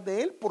abusar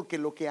de él, porque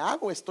lo que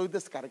hago, estoy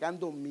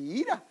descargando mi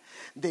ira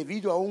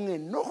debido a un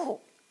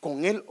enojo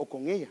con él o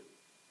con ella.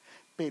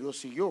 Pero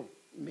si yo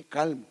me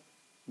calmo,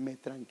 me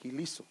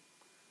tranquilizo,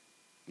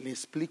 le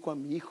explico a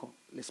mi hijo,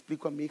 le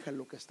explico a mi hija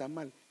lo que está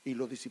mal y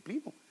lo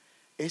disciplino,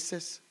 ese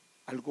es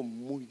algo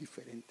muy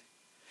diferente.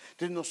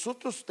 Entonces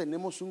nosotros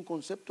tenemos un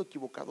concepto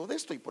equivocado de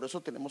esto y por eso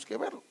tenemos que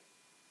verlo.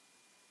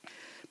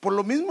 Por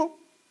lo mismo,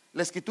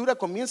 la Escritura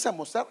comienza a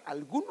mostrar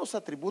algunos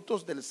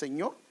atributos del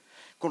Señor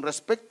con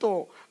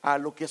respecto a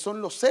lo que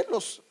son los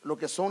celos, lo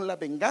que son la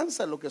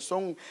venganza, lo que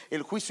son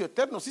el juicio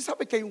eterno. ¿Sí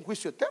sabe que hay un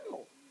juicio eterno?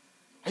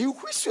 Hay un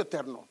juicio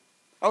eterno.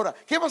 Ahora,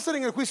 ¿qué va a hacer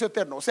en el juicio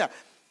eterno? O sea,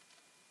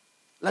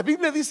 la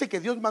Biblia dice que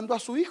Dios mandó a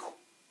su Hijo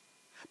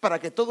para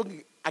que todo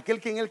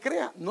aquel que en él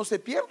crea no se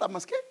pierda,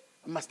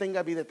 más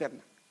tenga vida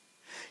eterna.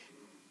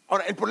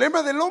 Ahora, el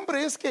problema del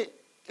hombre es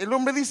que el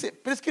hombre dice,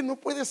 pero es que no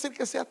puede ser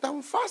que sea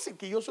tan fácil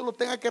que yo solo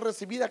tenga que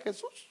recibir a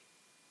Jesús.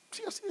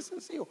 Sí, así de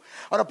sencillo.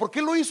 Ahora, ¿por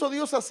qué lo hizo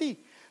Dios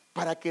así?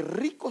 Para que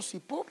ricos y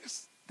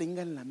pobres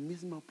tengan la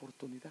misma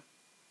oportunidad.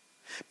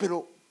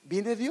 Pero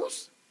viene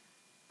Dios,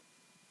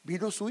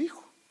 vino su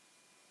Hijo,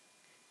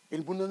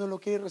 el mundo no lo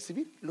quiere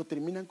recibir, lo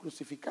terminan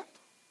crucificando.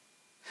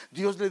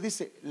 Dios le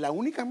dice, la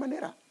única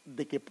manera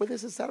de que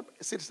puedes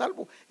ser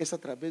salvo es a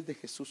través de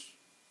Jesús.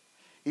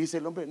 Y dice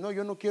el hombre, no,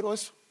 yo no quiero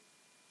eso.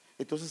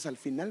 Entonces al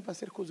final va a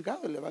ser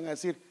juzgado y le van a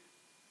decir,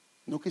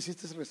 ¿no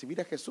quisiste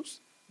recibir a Jesús?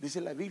 Dice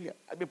la Biblia.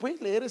 ¿Me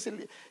puedes leer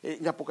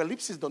en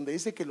Apocalipsis donde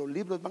dice que los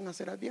libros van a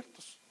ser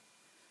abiertos?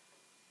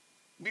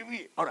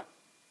 Ahora,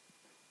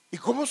 ¿y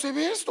cómo se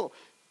ve esto?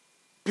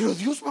 Pero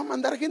Dios va a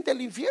mandar gente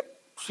al infierno.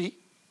 Sí,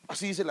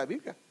 así dice la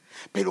Biblia.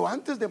 Pero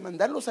antes de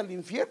mandarlos al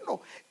infierno,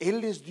 Él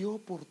les dio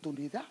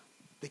oportunidad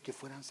de que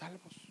fueran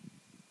salvos.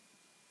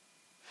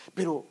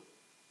 Pero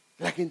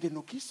la gente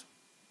no quiso.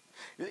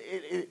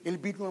 Él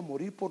vino a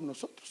morir por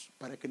nosotros,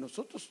 para que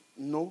nosotros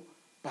no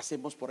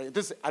pasemos por ahí.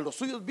 Entonces a los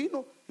suyos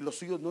vino y los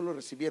suyos no lo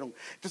recibieron.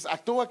 Entonces a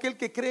todo aquel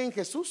que cree en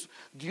Jesús,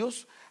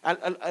 Dios,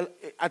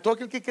 a todo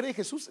aquel que cree en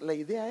Jesús, la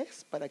idea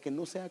es para que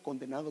no sea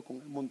condenado con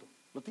el mundo.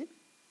 ¿Lo tiene?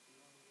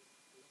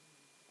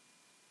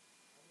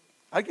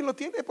 ¿Alguien lo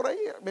tiene por ahí?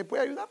 ¿Me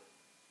puede ayudar?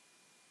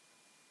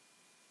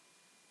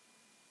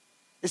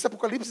 Es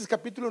Apocalipsis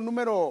capítulo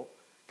número,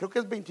 creo que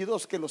es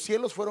 22, que los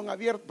cielos fueron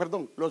abiertos,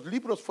 perdón, los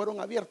libros fueron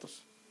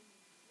abiertos.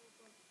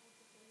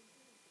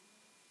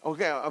 Ok,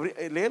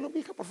 léelo,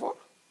 mija, por favor,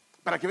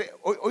 para que vea.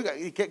 Oiga,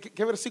 ¿y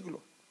qué versículo?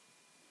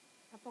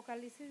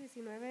 Apocalipsis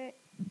 19,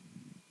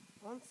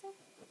 11.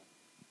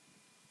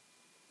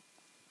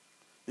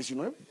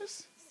 19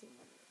 es. Sí.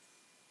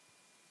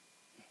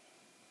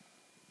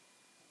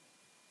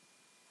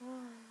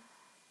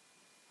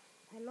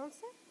 ¿El 11?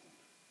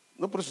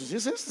 No, pero si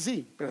es este,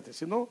 sí, espérate,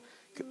 si no,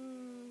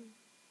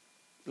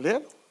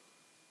 léalo.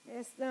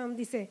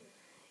 Dice,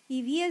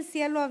 y vi el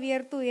cielo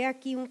abierto y he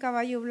aquí un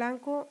caballo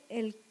blanco,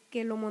 el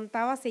que lo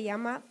montaba se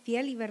llama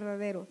Fiel y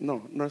Verdadero.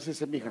 No, no es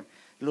ese, mija.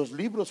 Los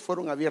libros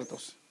fueron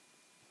abiertos.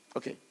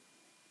 Ok.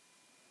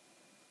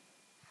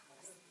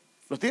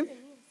 ¿Los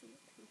tiene?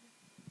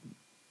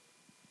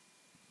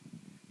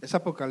 Es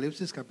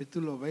Apocalipsis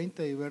capítulo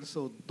 20 y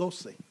verso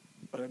 12.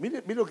 Ahora,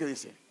 mire lo que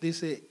dice.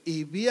 Dice,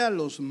 y vi a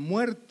los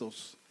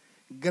muertos,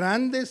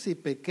 grandes y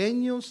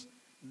pequeños,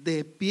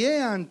 de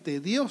pie ante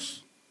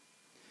Dios.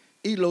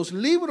 Y los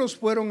libros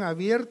fueron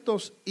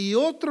abiertos y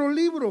otro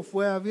libro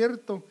fue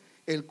abierto,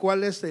 el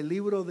cual es el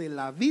libro de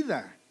la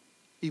vida.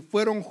 Y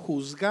fueron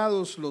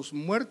juzgados los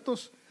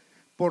muertos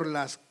por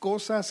las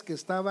cosas que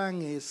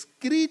estaban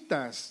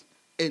escritas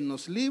en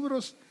los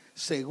libros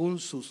según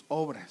sus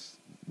obras.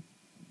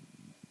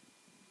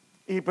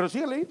 Pero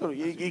sigue leyendo.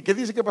 ¿Y qué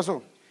dice que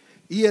pasó?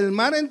 Y el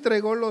mar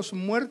entregó los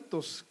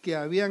muertos que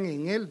habían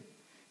en él,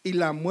 y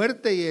la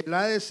muerte y el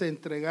Hades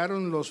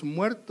entregaron los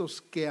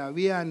muertos que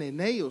habían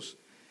en ellos,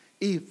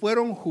 y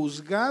fueron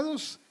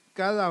juzgados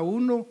cada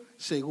uno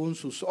según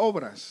sus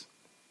obras.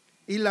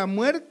 Y la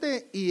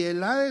muerte y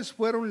el Hades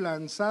fueron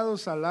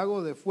lanzados al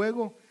lago de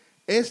fuego.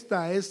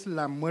 Esta es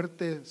la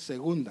muerte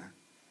segunda.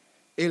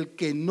 El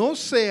que no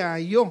se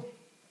halló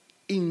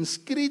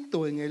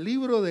inscrito en el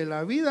libro de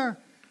la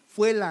vida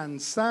fue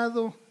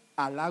lanzado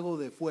al lago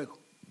de fuego.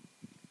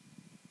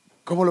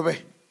 ¿Cómo lo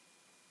ve?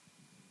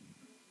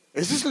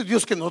 Ese es el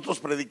Dios que nosotros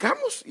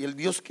predicamos y el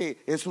Dios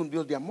que es un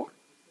Dios de amor.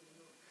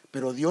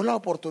 Pero dio la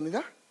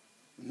oportunidad,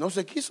 no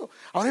se quiso.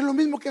 Ahora es lo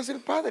mismo que hace el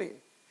padre.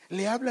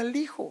 Le habla al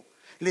hijo,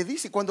 le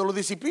dice, cuando lo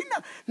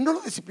disciplina, no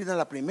lo disciplina a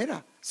la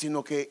primera,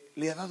 sino que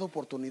le ha dado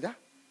oportunidad,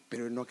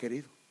 pero él no ha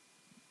querido.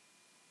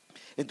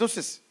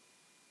 Entonces,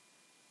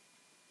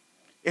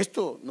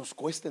 esto nos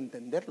cuesta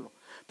entenderlo,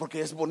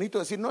 porque es bonito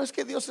decir, no, es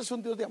que Dios es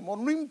un Dios de amor,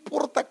 no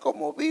importa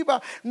cómo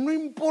viva, no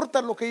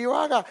importa lo que yo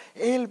haga,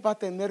 Él va a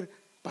tener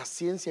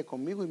paciencia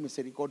conmigo y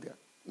misericordia.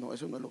 No,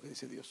 eso no es lo que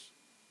dice Dios.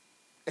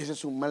 Ese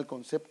es un mal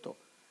concepto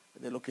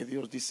de lo que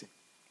Dios dice,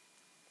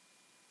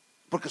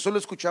 porque solo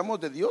escuchamos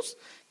de Dios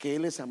que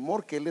Él es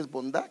amor, que Él es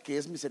bondad, que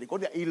es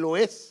misericordia, y lo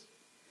es.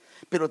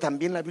 Pero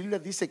también la Biblia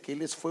dice que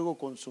Él es fuego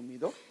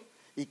consumidor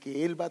y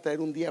que Él va a traer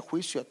un día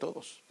juicio a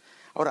todos.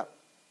 Ahora,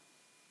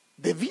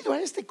 debido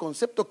a este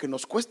concepto que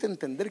nos cuesta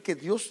entender que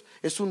Dios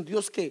es un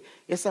Dios que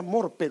es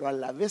amor, pero a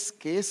la vez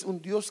que es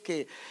un Dios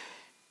que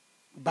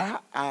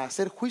va a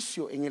hacer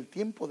juicio en el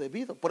tiempo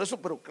debido. Por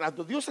eso, pero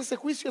cuando Dios hace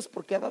juicio es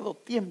porque ha dado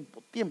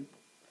tiempo. En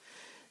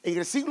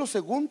el siglo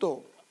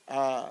segundo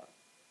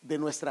de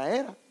nuestra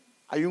era,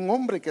 hay un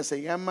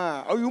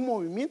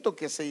movimiento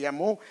que se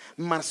llamó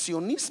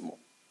marcionismo.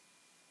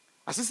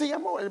 Así se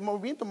llamó el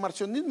movimiento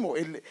marcionismo.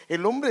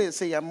 El hombre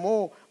se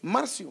llamó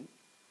Marción.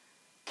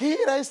 ¿Qué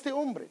era este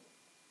hombre?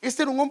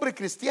 Este era un hombre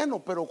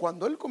cristiano, pero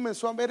cuando él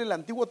comenzó a ver el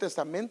Antiguo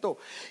Testamento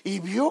y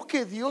vio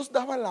que Dios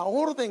daba la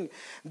orden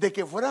de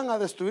que fueran a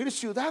destruir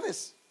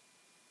ciudades,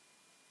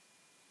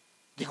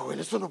 dijo: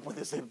 esto no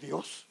puede ser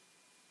Dios.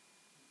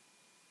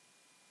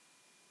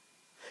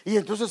 Y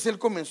entonces él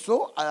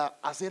comenzó a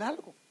hacer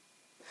algo,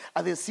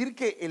 a decir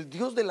que el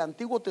Dios del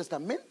Antiguo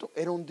Testamento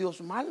era un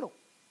Dios malo.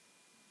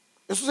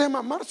 Eso se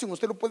llama Marción,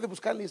 usted lo puede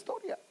buscar en la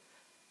historia.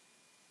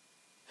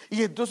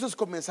 Y entonces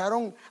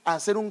comenzaron a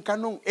hacer un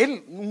canon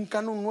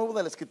nuevo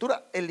de la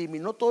Escritura.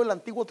 Eliminó todo el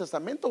Antiguo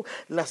Testamento,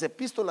 las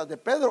epístolas de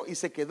Pedro, y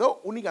se quedó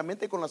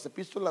únicamente con las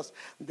epístolas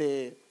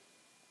del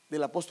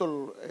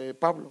apóstol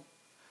Pablo,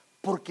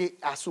 porque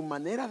a su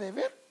manera de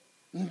ver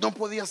no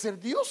podía ser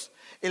Dios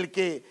el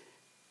que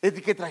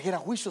trajera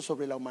juicio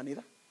sobre la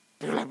humanidad.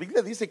 Pero la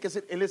Biblia dice que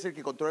Él es el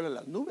que controla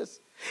las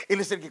nubes, Él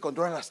es el que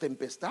controla las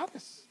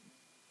tempestades.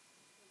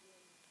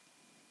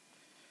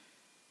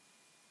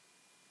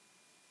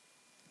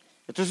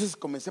 Entonces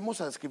comencemos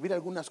a describir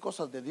algunas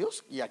cosas de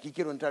Dios, y aquí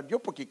quiero entrar yo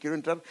porque quiero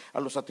entrar a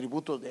los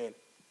atributos de Él.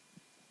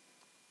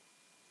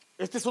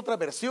 Esta es otra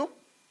versión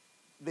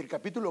del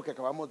capítulo que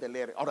acabamos de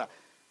leer. Ahora,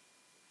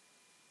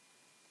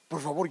 por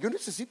favor, yo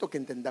necesito que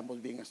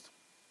entendamos bien esto.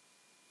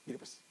 Mire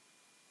pues,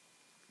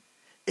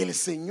 el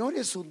Señor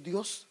es un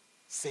Dios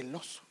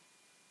celoso.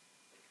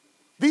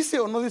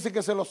 ¿Dice o no dice que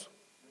es celoso?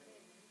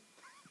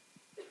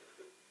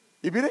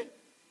 Y mire,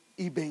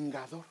 y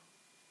vengador.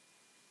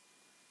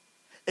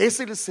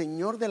 Es el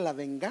Señor de la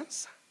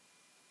venganza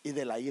y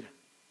de la ira.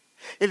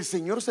 El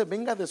Señor se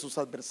venga de sus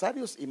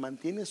adversarios y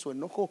mantiene su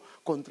enojo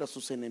contra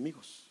sus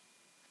enemigos.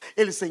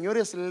 El Señor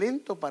es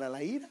lento para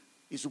la ira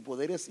y su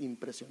poder es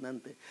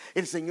impresionante.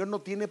 El Señor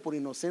no tiene por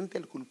inocente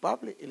al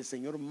culpable. El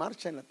Señor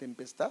marcha en la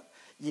tempestad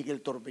y en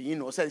el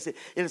torbellino. O sea, dice,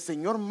 el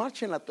Señor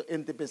marcha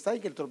en tempestad y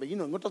en el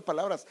torbellino. En otras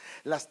palabras,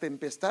 las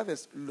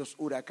tempestades, los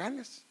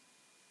huracanes,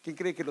 ¿quién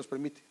cree que los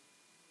permite?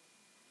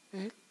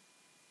 Él.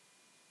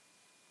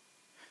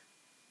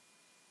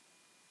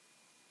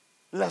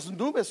 Las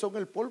nubes son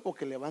el polvo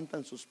que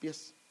levantan sus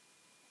pies.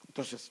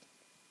 Entonces,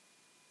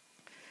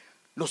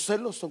 los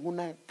celos son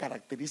una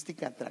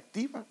característica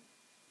atractiva.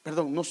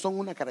 No son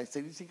una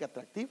característica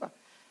atractiva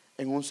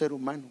en un ser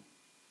humano,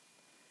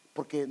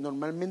 porque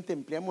normalmente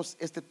empleamos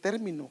este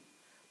término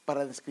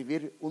para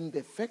describir un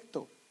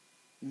defecto,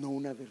 no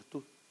una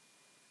virtud.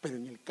 Pero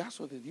en el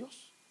caso de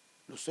Dios,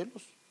 los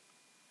celos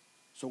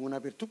son una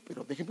virtud.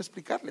 Pero déjeme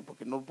explicarle,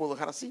 porque no lo puedo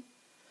dejar así.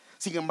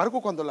 Sin embargo,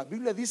 cuando la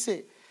Biblia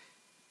dice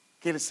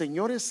que el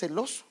Señor es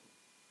celoso,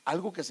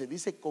 algo que se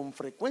dice con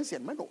frecuencia,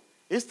 hermano,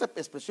 esta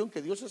expresión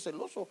que Dios es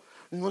celoso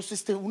no es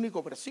este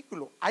único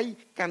versículo. Hay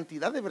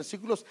cantidad de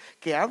versículos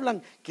que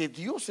hablan que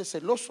Dios es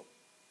celoso.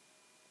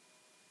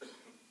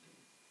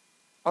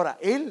 Ahora,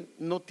 Él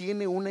no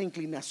tiene una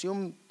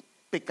inclinación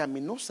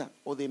pecaminosa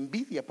o de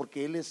envidia,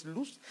 porque Él es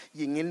luz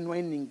y en Él no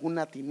hay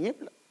ninguna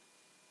tiniebla.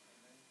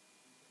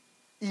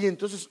 Y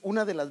entonces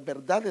una de las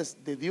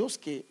verdades de Dios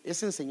que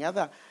es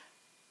enseñada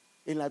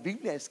en la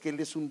Biblia es que Él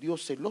es un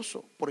Dios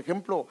celoso. Por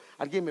ejemplo,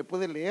 alguien me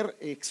puede leer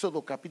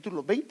Éxodo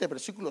capítulo 20,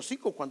 versículo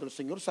 5, cuando el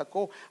Señor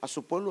sacó a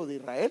su pueblo de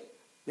Israel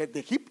de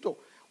Egipto.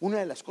 Una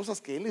de las cosas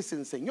que Él les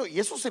enseñó, y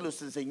eso se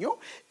los enseñó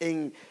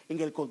en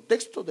el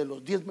contexto de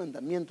los 10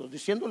 mandamientos,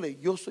 diciéndole: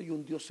 yo soy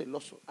un Dios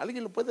celoso.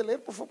 ¿Alguien lo puede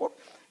leer, por favor?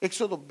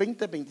 Éxodo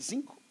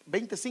 25.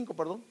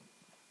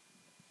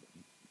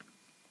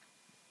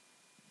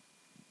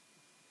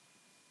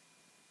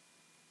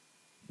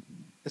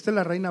 Esta es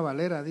la Reina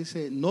Valera,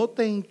 dice: no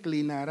te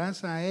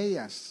inclinarás a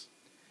ellas,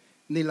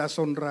 ni las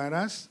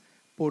honrarás,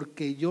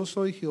 porque yo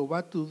soy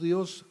Jehová tu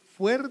Dios,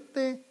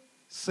 fuerte,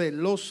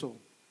 celoso,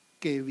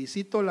 que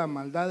visito la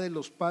maldad de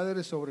los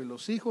padres sobre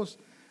los hijos,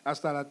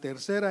 hasta la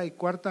tercera y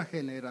cuarta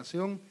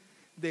generación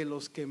de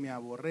los que me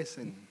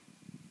aborrecen.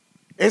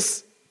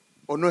 ¿Es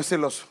o no es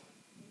celoso?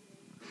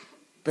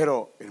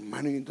 Pero,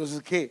 hermano, ¿y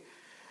entonces qué?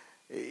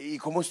 ¿Y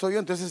cómo estoy yo?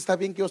 Entonces está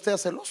bien que yo esté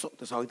celoso.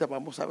 Entonces ahorita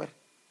vamos a ver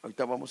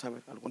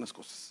algunas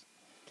cosas.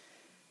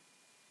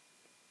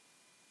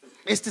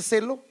 Este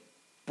celo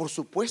por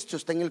supuesto,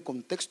 está en el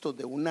contexto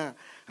de una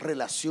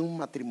relación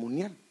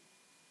matrimonial.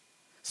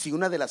 Si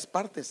una de las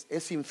partes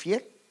es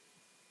infiel,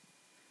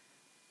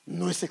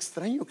 no es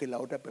extraño que la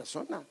otra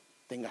persona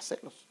tenga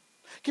celos.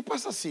 ¿Qué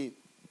pasa si,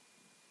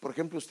 por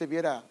ejemplo, usted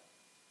viera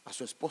a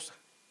su esposa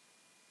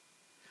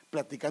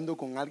platicando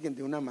con alguien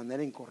de una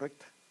manera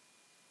incorrecta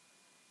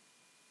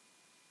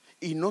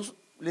y no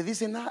le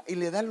dice nada y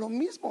le da lo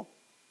mismo?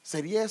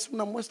 ¿Sería eso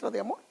una muestra de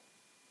amor?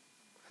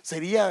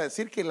 ¿Sería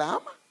decir que la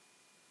ama?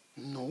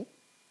 No.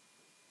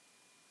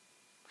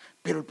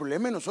 Pero el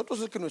problema de nosotros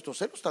es que nuestros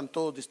celos están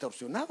todos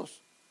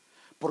distorsionados,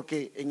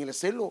 porque en el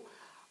celo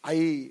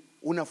hay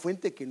una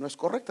fuente que no es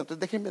correcta.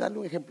 Entonces déjenme darle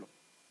un ejemplo.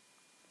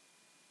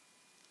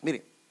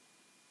 Mire,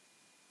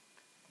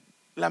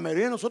 la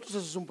mayoría de nosotros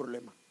eso es un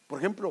problema. Por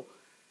ejemplo,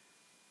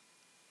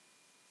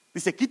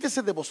 dice: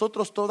 quítese de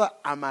vosotros toda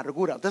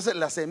amargura. Entonces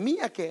la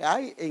semilla que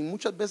hay en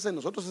muchas veces en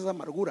nosotros es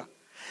amargura.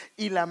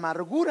 Y la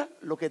amargura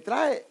lo que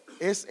trae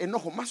es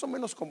enojo, más o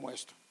menos como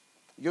esto.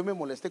 Yo me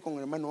molesté con el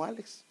hermano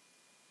Alex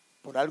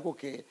por algo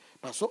que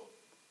pasó,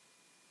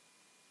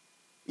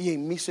 y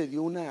en mí se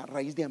dio una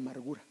raíz de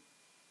amargura.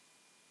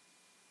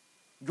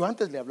 Yo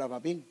antes le hablaba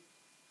bien,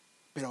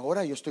 pero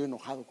ahora yo estoy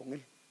enojado con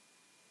él,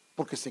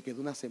 porque se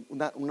quedó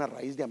una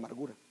raíz de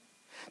amargura.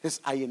 Entonces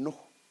hay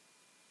enojo.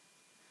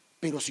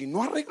 Pero si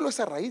no arreglo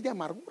esa raíz de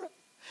amargura,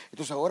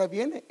 entonces ahora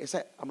viene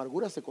esa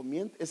amargura,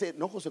 ese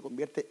enojo se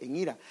convierte en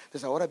ira.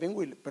 Entonces ahora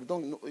vengo y,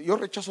 perdón, yo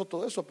rechazo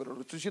todo eso, pero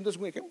lo estoy diciendo, es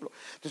un ejemplo.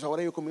 Entonces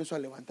ahora yo comienzo a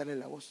levantarle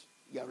la voz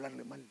y a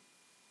hablarle mal.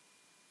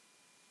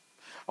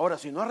 Ahora,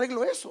 si no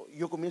arreglo eso,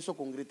 yo comienzo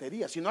con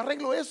gritería. Si no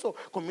arreglo eso,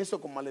 comienzo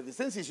con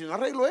maledicencia. Y si no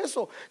arreglo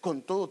eso,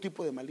 con todo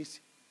tipo de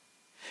malicia.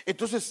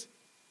 Entonces,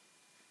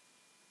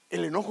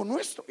 el enojo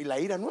nuestro y la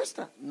ira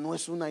nuestra no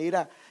es una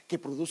ira que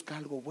produzca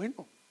algo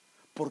bueno,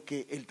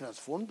 porque el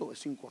trasfondo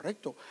es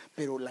incorrecto.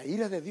 Pero la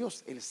ira de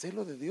Dios, el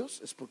celo de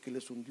Dios, es porque Él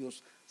es un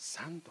Dios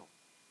santo.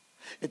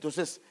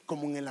 Entonces,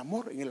 como en el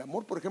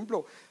amor, por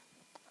ejemplo,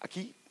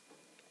 aquí,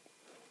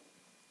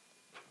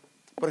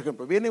 por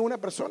ejemplo, viene una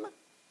persona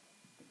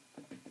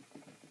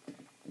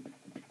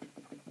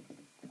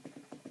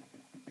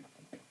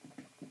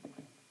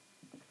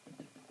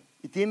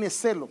y tiene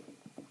celos,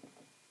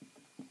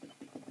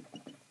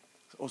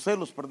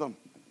 perdón,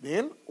 de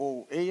él,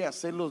 o ella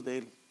celos de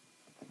él.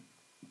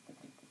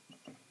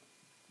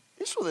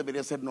 Eso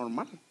debería ser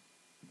normal.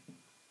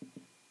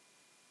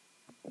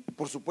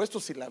 Por supuesto,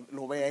 si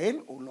lo ve a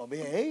él o lo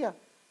ve a ella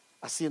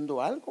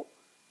haciendo algo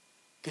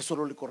que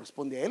solo le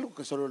corresponde a él o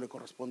que solo le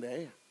corresponde a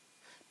ella.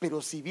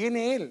 Pero si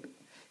viene él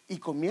y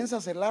comienza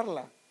a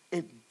celarla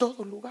en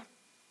todo lugar,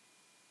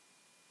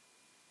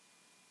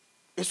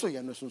 eso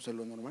ya no es un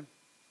celo normal.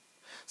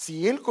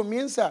 Si él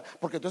comienza,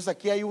 porque entonces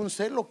aquí hay un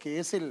celo que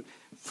es el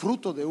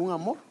fruto de un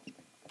amor,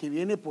 que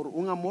viene por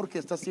un amor que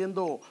está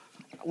haciendo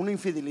una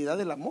infidelidad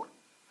del amor.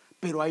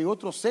 Pero hay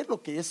otro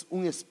celo que es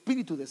un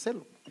espíritu de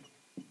celo.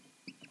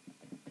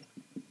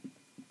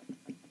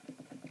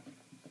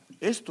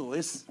 Esto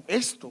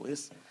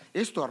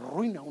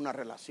arruina una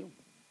relación.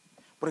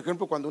 Por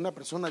ejemplo, cuando una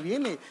persona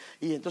viene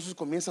y entonces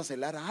comienza a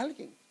celar a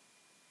alguien,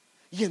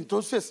 y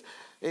entonces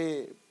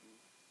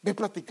ve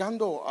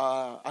platicando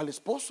al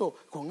esposo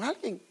con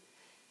alguien,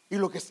 y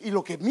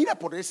lo que mira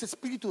por ese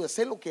espíritu de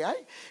celo que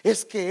hay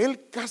es que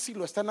él casi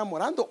lo está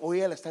enamorando o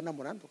ella la está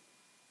enamorando.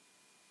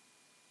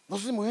 No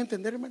sé si me voy a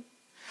entender, hermano.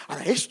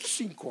 Ahora, esto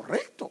es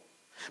incorrecto,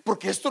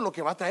 porque esto lo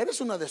que va a traer es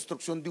una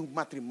destrucción de un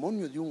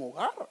matrimonio, de un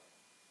hogar.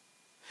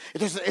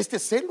 Entonces este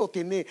celo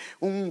tiene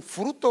un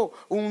fruto,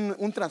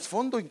 un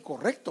trasfondo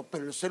incorrecto.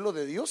 Pero el celo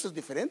de Dios es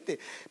diferente,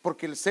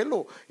 porque el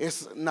celo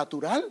es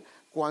natural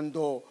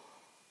cuando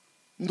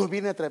no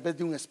viene a través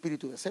de un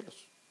espíritu de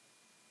celos.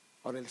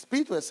 Ahora, el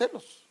espíritu de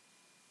celos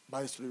va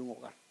a destruir un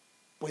hogar,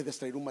 puede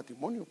destruir un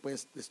matrimonio, puede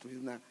destruir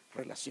una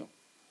relación.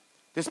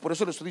 Entonces por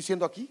eso le estoy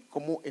diciendo aquí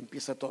cómo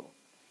empieza todo.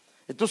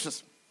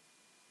 Entonces,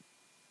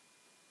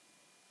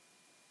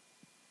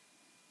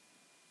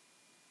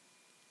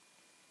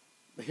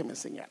 déjeme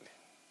enseñarle.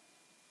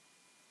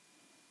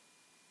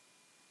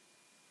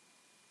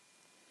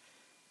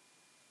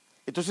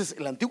 Entonces,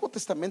 el Antiguo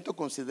Testamento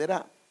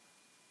considera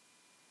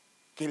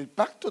que el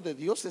pacto de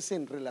Dios es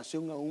en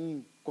relación a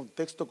un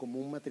contexto como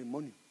un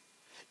matrimonio.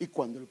 Y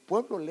cuando el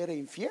pueblo le era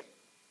infiel,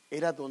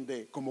 era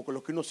donde, como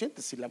lo que uno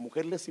siente, si la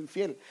mujer le es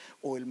infiel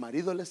o el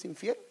marido le es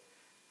infiel,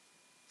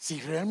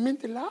 si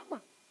realmente la ama,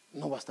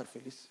 no va a estar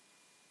feliz.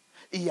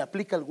 Y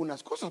aplica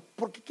algunas cosas,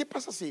 porque ¿qué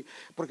pasa si,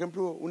 por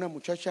ejemplo,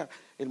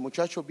 el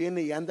muchacho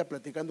viene y anda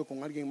platicando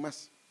con alguien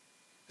más?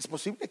 Es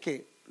posible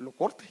que lo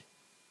corte.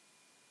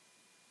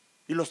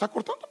 Y lo está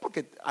cortando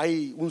porque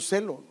hay un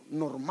celo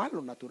normal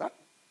o natural.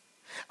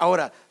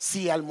 Ahora,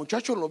 si al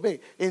muchacho lo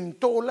ve en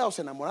todos lados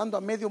enamorando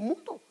a medio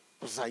mundo,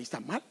 pues ahí está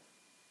mal,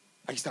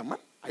 ahí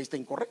está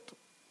incorrecto.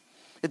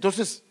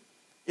 Entonces,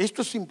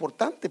 esto es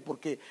importante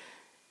porque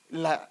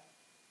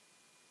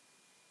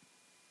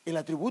el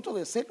atributo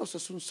de celos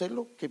es un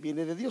celo que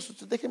viene de Dios.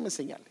 Entonces, déjenme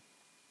enseñarle.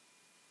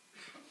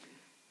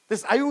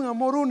 Entonces, hay un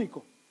amor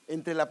único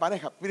entre la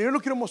pareja.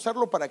 Primero quiero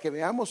mostrarlo para que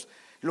veamos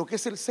lo que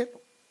es el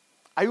celo.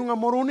 Hay un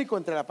amor único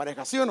entre la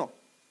pareja, ¿sí o no?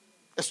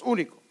 Es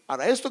único.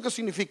 Ahora, ¿esto qué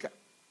significa?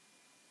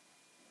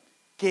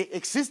 Que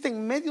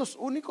existen medios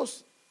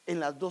únicos en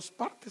las dos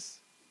partes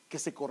que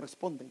se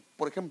corresponden.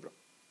 Por ejemplo,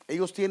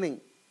 ellos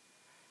tienen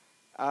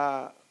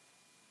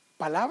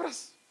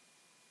palabras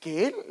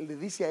que él le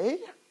dice a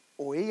ella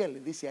o ella le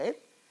dice a él,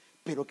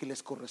 pero que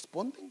les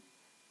corresponden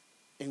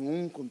en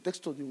un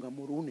contexto de un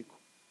amor único.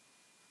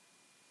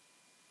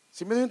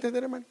 ¿Sí me dejo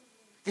entender, hermano?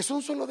 Que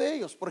son solo de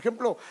ellos. Por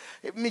ejemplo,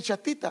 mi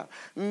chatita,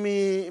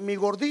 mi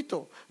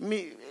gordito,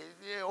 mi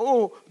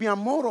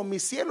amor o mi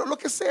cielo, lo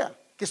que sea,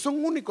 que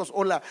son únicos,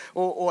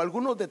 o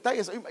algunos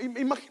detalles.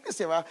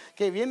 Imagínense, va,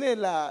 que viene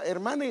la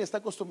hermana y está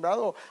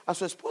acostumbrado a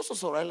su esposo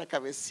sobarle la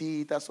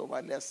cabecita,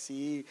 sobarle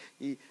así,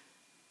 y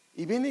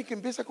viene y que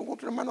empieza con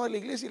otro hermano de la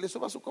iglesia y le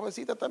soba su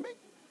cabecita también.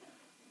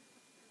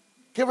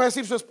 ¿Qué va a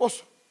decir su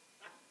esposo?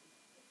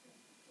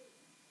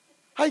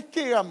 Ay,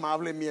 qué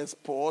amable mi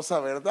esposa,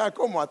 ¿verdad?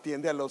 ¿Cómo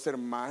atiende a los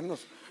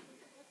hermanos?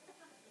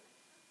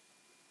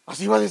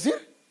 ¿Así va a decir?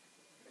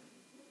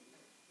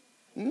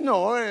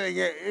 No,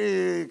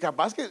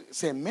 capaz que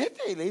se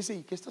mete y le dice,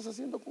 ¿y qué estás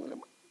haciendo con el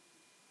hermano?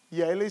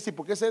 Y a él le dice,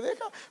 ¿por qué se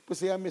deja?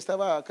 Pues ella me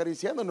estaba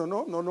acariciando.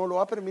 No lo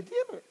va a permitir.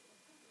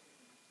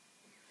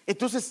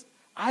 Entonces,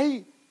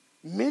 hay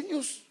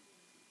medios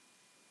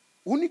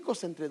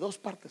únicos entre dos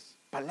partes: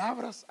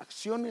 palabras,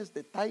 acciones,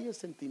 detalles,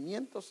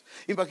 sentimientos.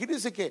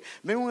 Imagínense que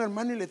ven a un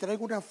hermano y le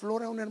traigo una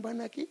flor a una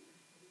hermana aquí.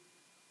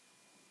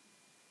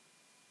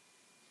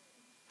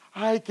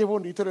 Ay, qué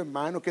bonito el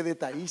hermano, qué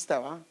detallista,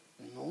 va.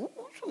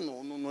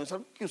 No es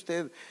algo que a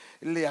usted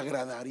le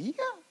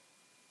agradaría,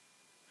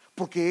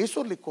 porque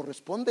eso le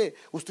corresponde.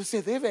 Usted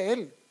se debe a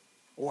él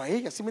o a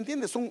ella, ¿sí me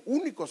entiende? Son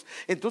únicos.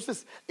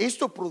 Entonces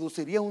esto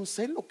produciría un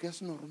celo que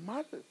es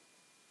normal,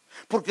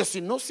 porque si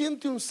no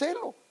siente un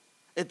celo,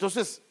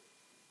 entonces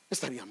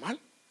estaría mal,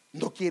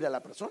 no quiere a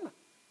la persona.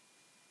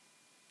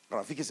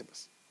 Ahora fíjese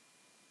pues,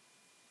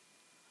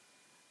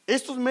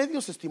 estos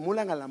medios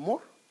estimulan al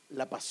amor,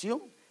 la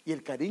pasión y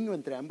el cariño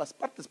entre ambas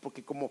partes,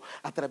 porque como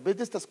a través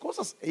de estas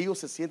cosas ellos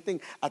se sienten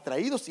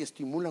atraídos y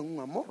estimulan un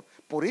amor.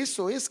 Por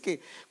eso es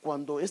que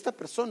cuando esta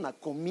persona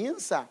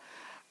comienza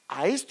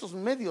a estos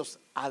medios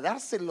a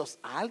dárselos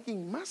a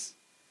alguien más,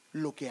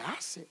 lo que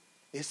hace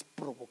es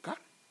provocar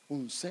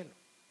un celo.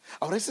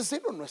 Ahora, ese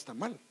celo no está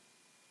mal.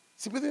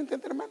 ¿Sí puede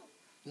entender, hermano?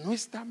 No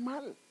está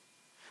mal,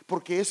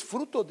 porque es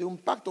fruto de un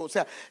pacto. O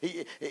sea,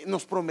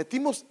 nos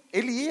prometimos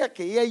él y ella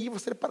que ella iba a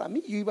ser para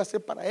mí, yo iba a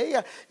ser para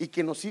ella, y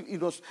que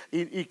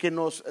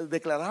nos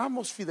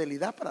declarábamos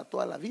fidelidad para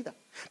toda la vida.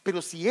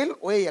 Pero si él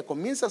o ella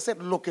comienza a hacer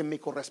lo que me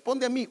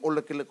corresponde a mí o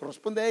lo que le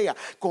corresponde a ella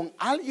con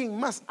alguien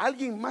más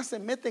se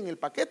mete en el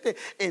paquete,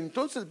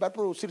 entonces va a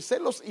producir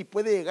celos y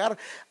puede llegar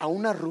a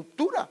una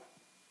ruptura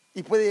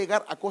y puede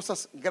llegar a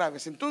cosas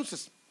graves.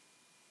 Entonces,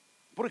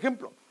 por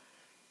ejemplo,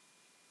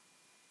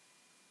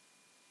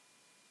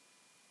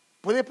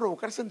 puede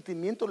provocar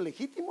sentimientos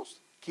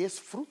legítimos que es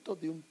fruto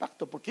de un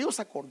pacto, porque ellos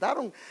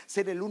acordaron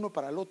ser el uno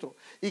para el otro.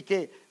 Y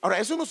que, ahora,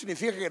 eso no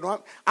significa que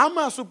no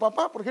ama a su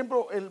papá. Por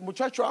ejemplo, el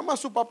muchacho ama a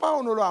su papá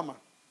o no lo ama.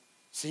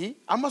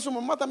 Sí, ama a su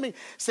mamá también.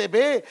 Se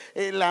ve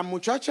la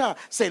muchacha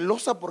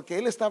celosa porque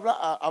él está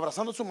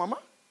abrazando a su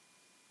mamá.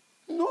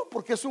 No,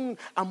 porque es un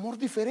amor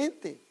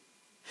diferente.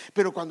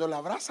 Pero cuando la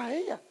abraza a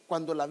ella,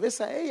 cuando la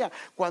besa a ella,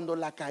 cuando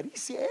la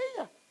acaricia a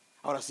ella.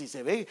 Ahora, si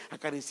se ve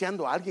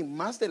acariciando a alguien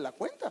más de la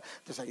cuenta,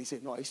 entonces ahí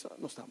dice, no, ahí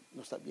no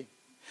está bien.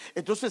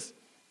 Entonces,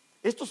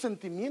 estos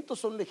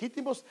sentimientos son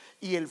legítimos,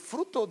 y el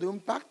fruto de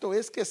un pacto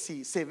es que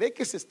si se ve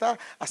que se está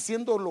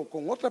haciéndolo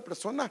con otra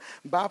persona,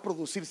 va a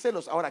producir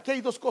celos. Ahora, aquí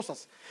hay dos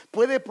cosas.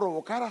 Puede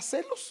provocar a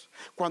celos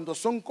cuando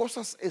son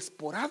cosas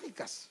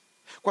esporádicas.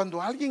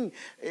 Cuando alguien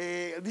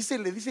le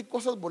dice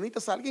cosas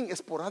bonitas a alguien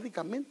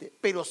esporádicamente,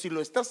 pero si lo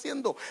está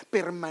haciendo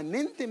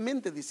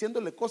permanentemente,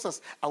 diciéndole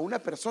cosas a una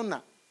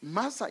persona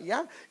más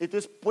allá,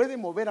 entonces puede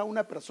mover a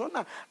una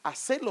persona a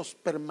celos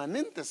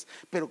permanentes.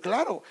 Pero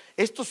claro,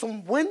 estos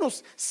son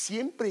buenos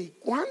siempre y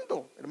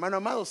cuando, hermano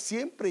amado,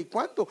 siempre y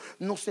cuando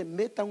no se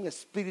meta un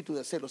espíritu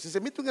de celos. Si se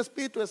mete un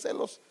espíritu de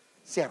celos,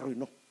 se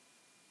arruinó.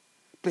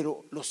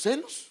 Pero los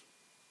celos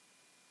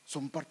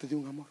son parte de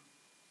un amor.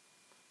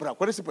 Pero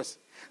acuérdese pues,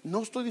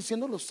 no estoy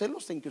diciendo los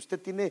celos en que usted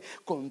tiene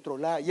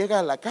controlada. Llega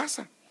a la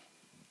casa,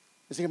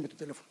 sígueme tu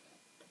teléfono,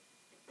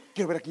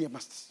 quiero ver a quién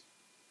llamaste.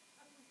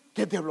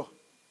 ¿Quién te habló?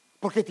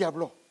 ¿Por qué te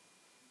habló?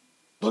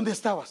 ¿Dónde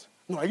estabas?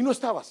 No, ahí no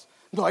estabas.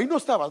 No, ahí no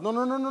estabas.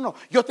 No.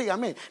 Yo te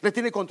llamé. Le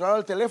tiene controlado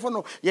el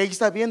teléfono y ahí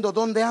está viendo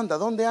dónde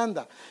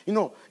anda. Y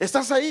no,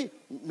 ¿estás ahí?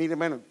 Mire,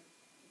 hermano,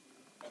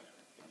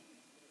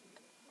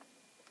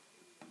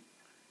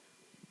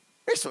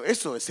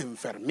 eso es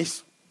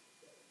enfermizo.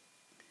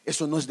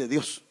 Eso no es de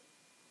Dios.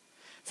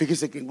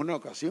 Fíjese que en una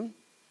ocasión,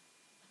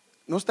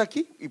 no está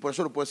aquí y por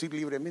eso lo puedo decir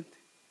libremente,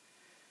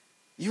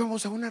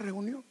 íbamos a una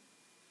reunión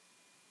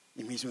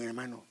y me dice un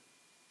hermano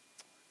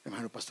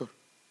pastor,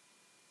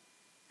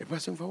 ¿me puede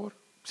hacer un favor?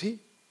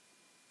 Sí,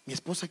 mi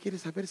esposa quiere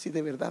saber si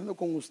de verdad ando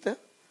con usted.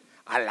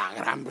 A la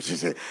gran, pues,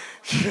 dice,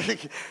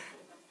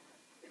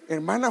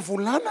 hermana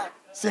fulana,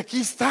 si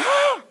aquí está.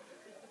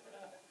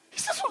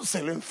 Dice, un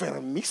celo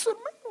enfermizo,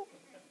 hermano.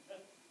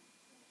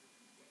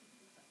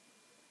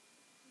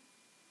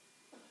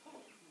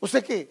 O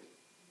sea que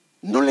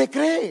no le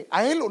cree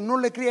a él o no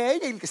le cree a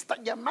ella y le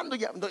está llamando.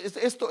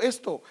 Esto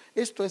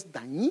es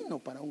dañino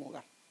para un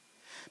hogar.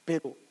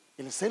 Pero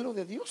el celo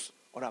de Dios,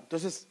 ahora,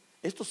 entonces,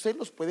 estos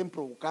celos pueden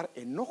provocar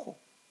enojo,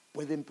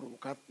 pueden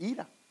provocar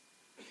ira.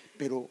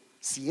 Pero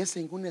si es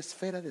en una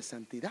esfera de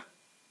santidad,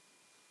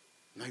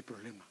 no hay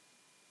problema.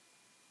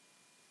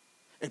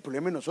 El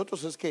problema en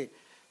nosotros es que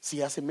si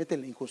ya se mete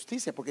en la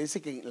injusticia, porque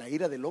dice que la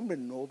ira del hombre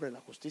no obra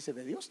la justicia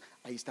de Dios,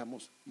 ahí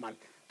estamos mal.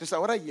 Entonces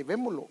ahora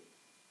llevémoslo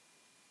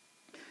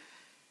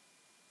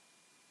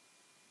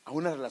a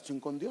una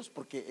relación con Dios,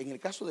 porque en el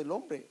caso del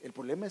hombre el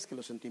problema es que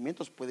los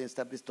sentimientos pueden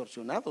estar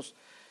distorsionados.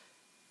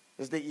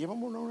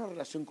 Llevémoslo a una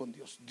relación con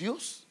Dios.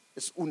 Dios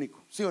es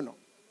único, ¿sí o no?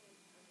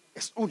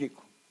 Es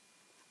único.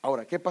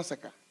 Ahora, ¿qué pasa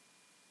acá?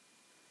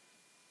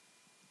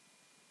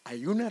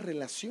 Hay una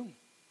relación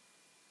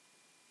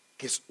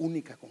que es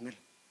única con Él.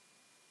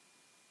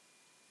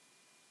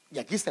 Y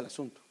aquí está el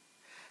asunto.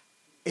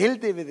 Él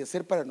debe de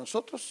ser para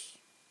nosotros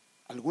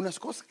algunas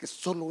cosas que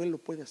solo Él lo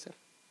puede hacer.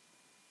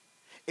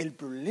 El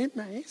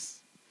problema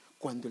es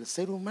cuando el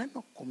ser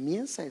humano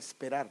comienza a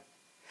esperar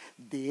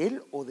de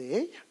él o de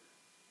ella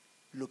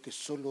lo que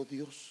solo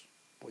Dios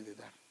puede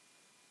dar.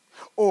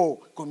 O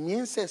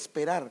comienza a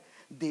esperar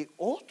de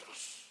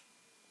otros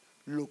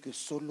lo que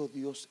solo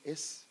Dios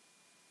es.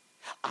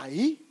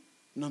 Ahí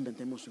nos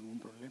metemos en un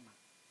problema.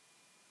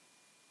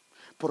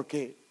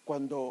 Porque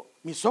cuando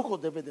mis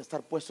ojos deben de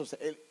estar puestos,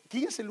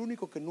 ¿quién es el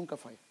único que nunca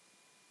falla?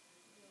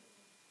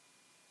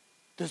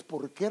 Entonces,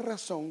 ¿por qué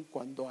razón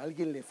cuando a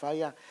alguien le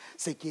falla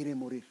se quiere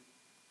morir?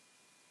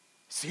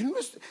 Si no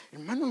es,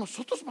 hermano,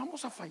 nosotros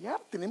vamos a fallar,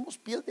 tenemos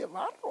pies de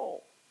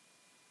barro.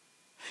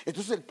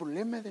 Entonces el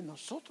problema de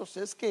nosotros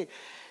es que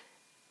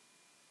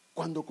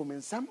cuando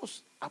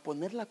comenzamos a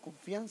poner la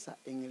confianza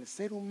en el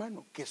ser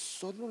humano que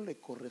solo le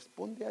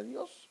corresponde a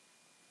Dios,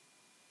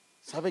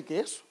 ¿sabe qué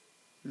eso?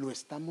 Lo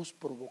estamos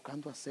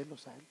provocando a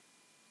celos a Él.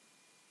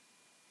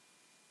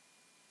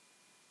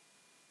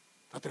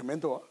 Está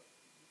tremendo, ¿eh?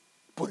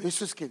 Por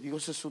eso es que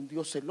Dios es un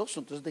Dios celoso.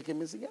 Entonces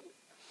déjeme enseñarle.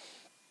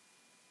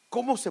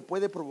 ¿Cómo se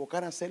puede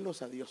provocar a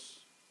celos a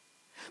Dios?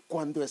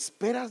 Cuando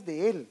esperas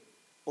de Él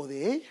o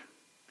de ella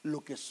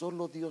lo que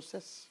solo Dios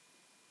es.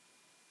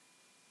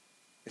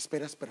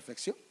 ¿Esperas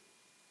perfección?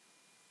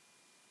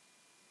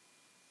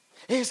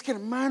 Es que,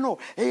 hermano,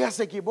 ella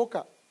se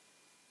equivoca.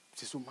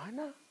 Si es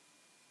humana.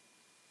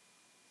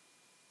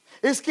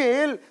 Es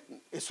que él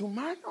es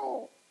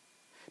humano.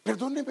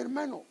 Perdóneme,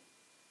 hermano.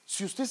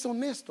 Si usted es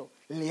honesto,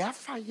 ¿le ha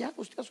fallado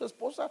usted a su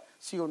esposa?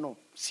 ¿Sí o no?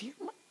 Sí,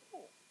 hermano.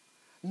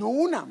 No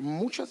una,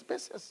 muchas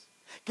veces.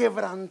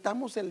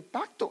 Quebrantamos el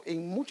pacto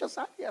en muchas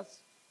áreas.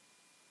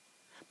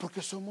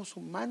 Porque somos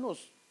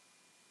humanos.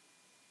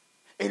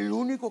 El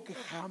único que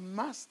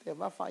jamás te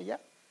va a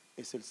fallar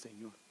es el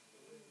Señor.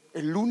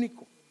 El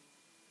único.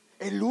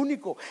 El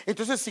único.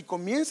 Entonces, si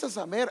comienzas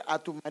a ver a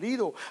tu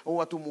marido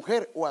o a tu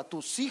mujer o a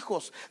tus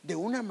hijos de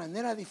una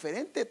manera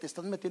diferente, te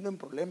estás metiendo en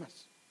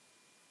problemas.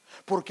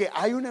 Porque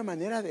hay una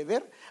manera de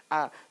ver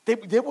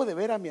debo de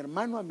ver a mi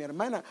hermano, a mi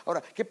hermana.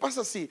 Ahora, ¿qué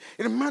pasa si,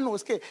 hermano,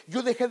 es que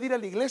yo dejé de ir a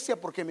la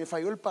iglesia porque me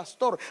falló el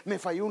pastor, me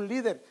falló un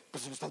líder?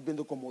 Pues lo estás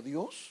viendo como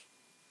Dios.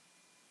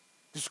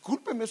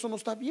 Discúlpeme, eso no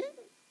está bien.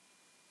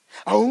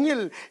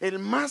 Aún el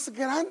más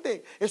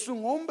grande es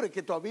un hombre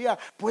que todavía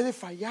puede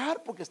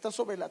fallar porque está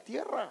sobre la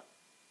tierra.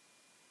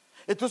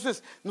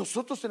 Entonces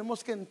nosotros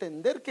tenemos que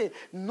entender que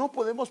no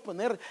podemos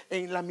poner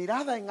en la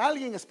mirada en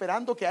alguien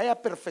esperando que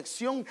haya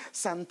perfección,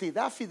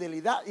 santidad,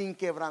 fidelidad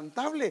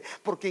inquebrantable,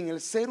 porque en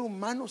el ser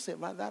humano se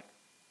va a dar.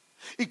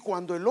 Y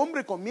cuando el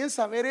hombre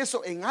comienza a ver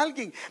eso en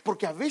alguien,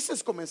 porque a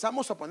veces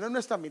comenzamos a poner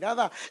nuestra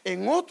mirada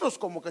en otros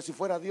como que si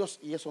fuera Dios,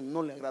 y eso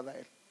no le agrada a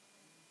él,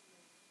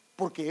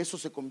 porque eso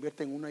se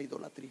convierte en una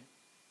idolatría.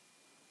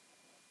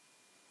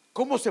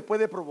 ¿Cómo se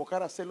puede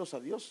provocar a celos a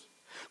Dios?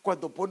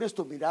 Cuando pones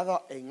tu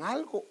mirada en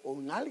algo o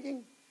en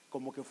alguien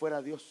como que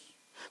fuera Dios.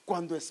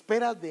 Cuando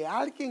esperas de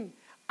alguien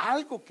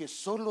algo que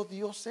solo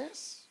Dios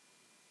es.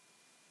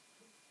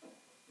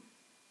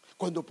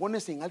 Cuando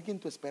pones en alguien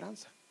tu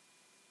esperanza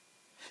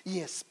y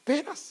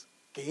esperas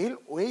que él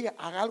o ella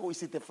haga algo, y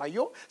si te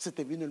falló, se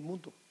te vino el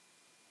mundo.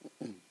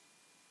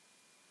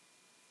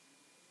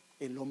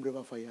 El hombre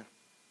va a fallar.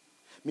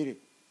 Mire,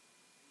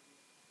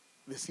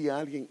 decía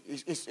alguien,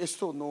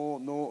 esto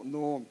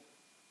no.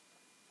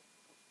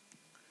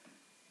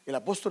 El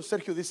apóstol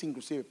Sergio dice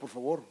inclusive, por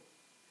favor,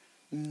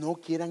 no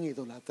quieran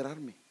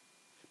idolatrarme,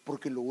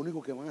 porque lo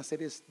único que van a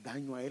hacer es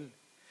daño a él.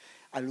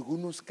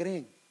 Algunos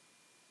creen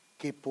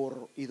que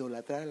por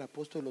idolatrar al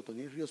apóstol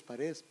Otoniel Ríos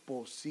Paredes,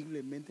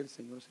 posiblemente el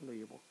Señor se lo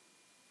llevó,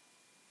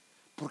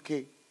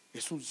 porque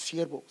es un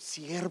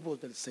siervos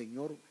del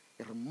Señor,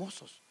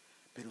 hermosos,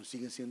 pero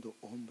siguen siendo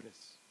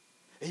hombres.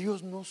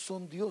 Ellos no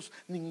son Dios,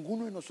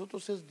 ninguno de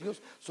nosotros es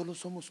Dios, solo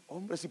somos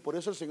hombres. Y por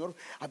eso el Señor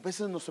a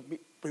veces nos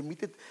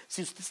permite,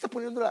 si usted está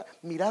poniendo la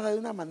mirada de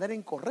una manera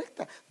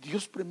incorrecta,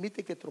 Dios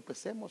permite que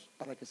tropecemos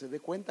para que se dé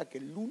cuenta que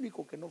el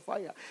único que no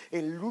falla,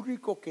 el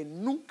único que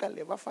nunca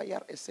le va a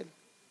fallar es Él.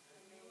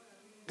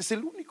 Es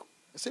el único,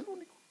 es el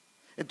único.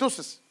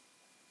 Entonces,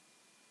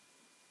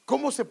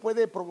 ¿cómo se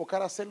puede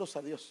provocar a celos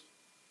a Dios?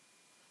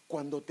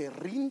 Cuando te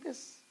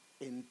rindes,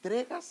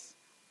 entregas,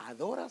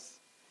 adoras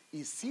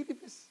y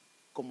sirves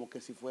como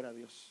que si fuera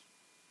Dios.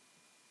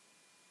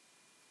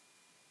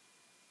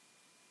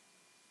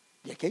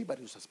 Y aquí hay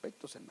varios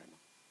aspectos, hermano.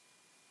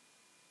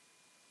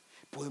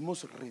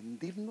 Podemos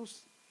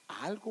rendirnos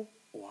a algo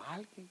o a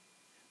alguien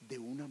de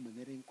una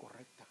manera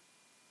incorrecta.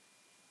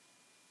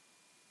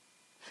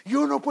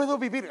 Yo no puedo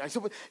vivir.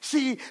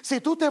 Si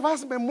tú te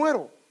vas, me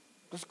muero.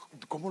 Entonces,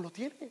 ¿cómo lo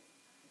tiene?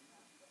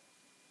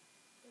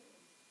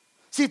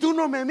 Si tú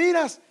no me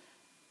miras,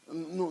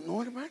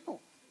 no, hermano.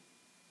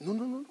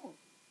 No.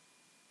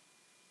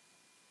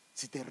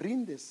 Si te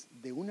rindes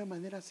de una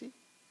manera así,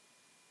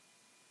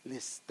 le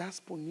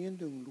estás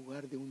poniendo en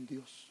lugar de un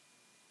Dios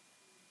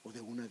o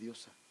de una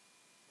diosa.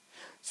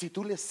 Si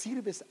tú le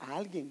sirves a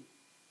alguien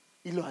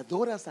y lo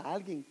adoras a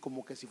alguien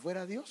como que si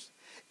fuera Dios,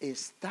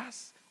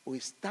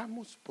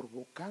 estamos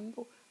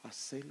provocando a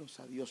celos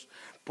a Dios,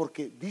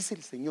 porque dice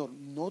el Señor,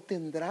 no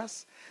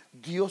tendrás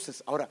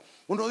dioses. Ahora,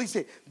 uno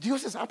dice,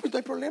 dioses, pues no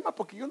hay problema,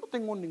 porque yo no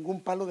tengo ningún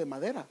palo de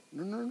madera.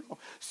 No.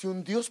 Si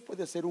un Dios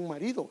puede ser un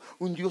marido,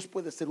 un Dios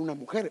puede ser una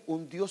mujer,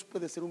 un Dios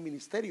puede ser un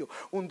ministerio,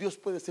 un Dios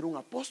puede ser un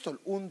apóstol,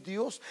 un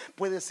Dios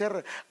puede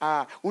ser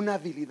una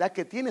habilidad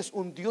que tienes,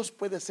 un Dios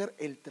puede ser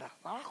el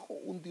trabajo,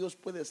 un Dios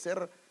puede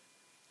ser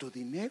tu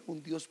dinero,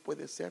 un Dios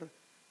puede ser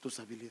tus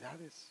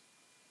habilidades.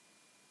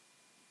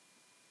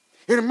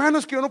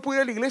 Hermanos, que yo no puedo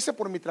ir a la iglesia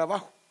por mi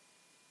trabajo.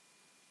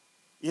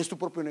 Y es tu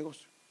propio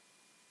negocio.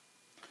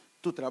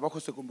 Tu trabajo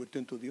se convirtió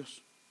en tu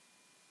Dios.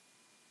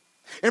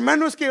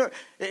 Hermano, es que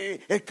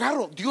el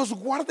carro, Dios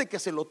guarde que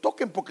se lo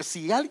toquen, porque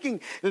si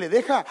alguien le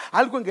deja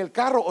algo en el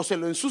carro o se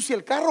lo ensucia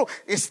el carro,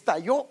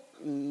 estalló,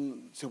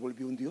 se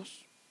volvió un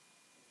Dios.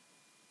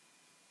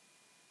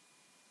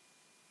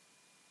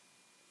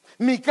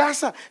 Mi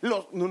casa,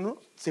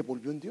 se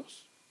volvió un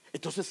Dios.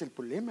 Entonces el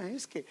problema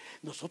es que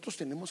nosotros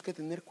tenemos que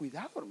tener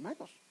cuidado,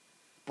 hermanos,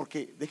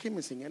 porque déjenme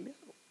enseñarle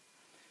algo.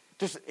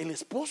 Entonces el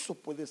esposo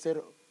puede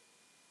ser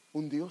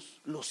un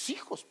Dios, los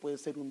hijos pueden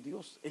ser un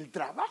Dios, el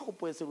trabajo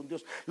puede ser un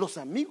Dios, los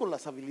amigos,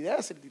 las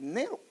habilidades, el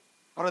dinero.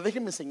 Ahora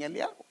déjenme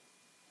enseñarle algo.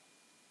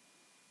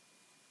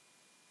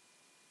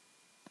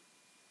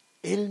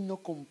 Él no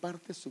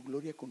comparte su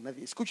gloria con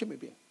nadie. Escúcheme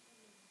bien.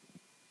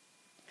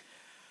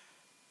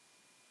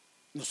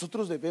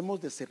 Nosotros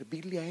debemos de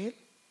servirle a Él.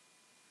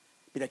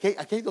 Mira,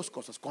 aquí hay dos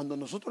cosas. Cuando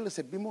nosotros le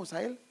servimos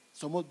a Él,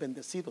 somos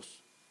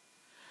bendecidos,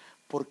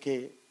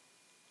 porque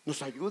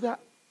nos ayuda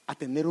a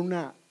tener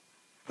una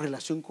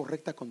relación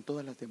correcta con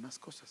todas las demás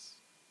cosas.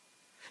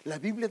 La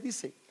Biblia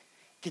dice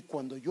que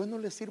cuando yo no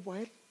le sirvo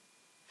a Él,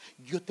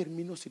 yo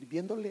termino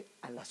sirviéndole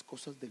a las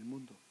cosas del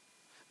mundo.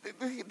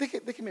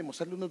 Déjeme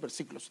mostrarle unos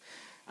versículos.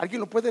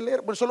 ¿Alguien lo puede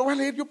leer? Bueno, solo voy a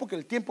leer yo porque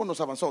el tiempo nos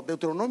avanzó.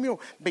 Deuteronomio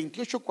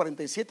 28,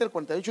 47 al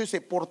 48 dice: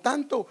 por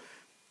tanto,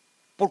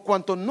 por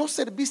cuanto no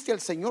serviste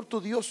al Señor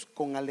tu Dios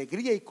con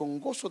alegría y con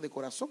gozo de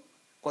corazón,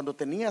 cuando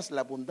tenías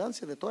la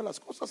abundancia de todas las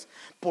cosas,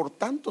 por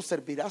tanto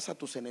servirás a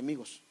tus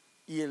enemigos.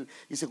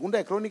 Y segunda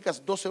de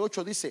Crónicas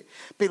 12:8 dice: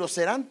 pero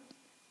serán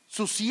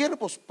sus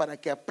siervos para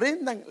que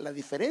aprendan la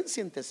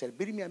diferencia entre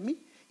servirme a mí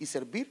y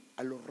servir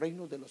a los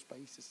reinos de los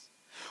países.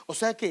 O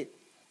sea que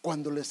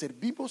cuando le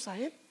servimos a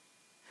Él,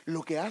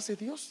 lo que hace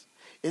Dios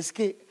es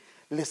que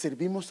le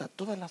servimos a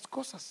todas las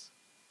cosas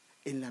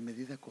en la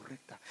medida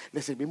correcta.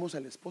 Le servimos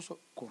al esposo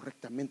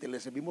correctamente, le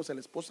servimos a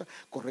la esposa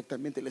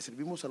correctamente, le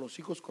servimos a los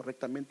hijos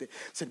correctamente,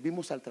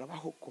 servimos al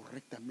trabajo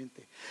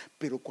correctamente.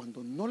 Pero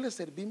cuando no le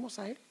servimos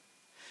a Él,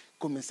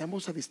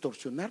 comenzamos a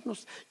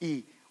distorsionarnos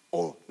y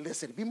o le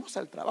servimos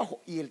al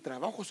trabajo y el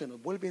trabajo se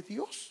nos vuelve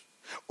Dios,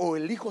 o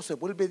el hijo se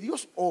vuelve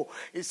Dios, o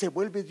se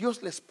vuelve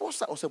Dios la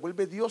esposa, o se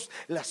vuelve Dios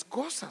las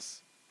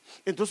cosas.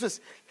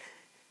 Entonces,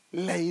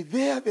 la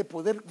idea de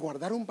poder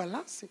guardar un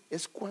balance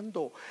es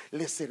cuando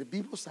le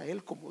servimos a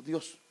Él como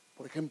Dios.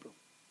 Por ejemplo,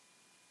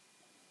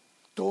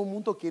 todo el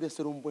mundo quiere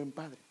ser un buen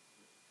padre,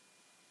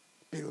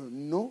 pero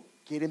no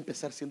quiere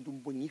empezar siendo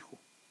un buen hijo.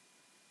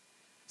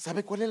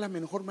 ¿Sabe cuál es la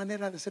mejor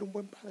manera de ser un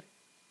buen padre?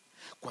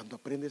 Cuando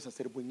aprendes a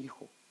ser buen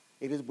hijo,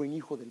 eres buen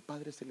hijo del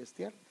Padre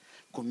Celestial,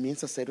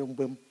 comienza a ser un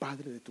buen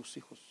padre de tus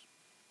hijos.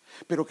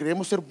 Pero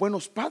queremos ser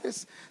buenos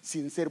padres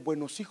sin ser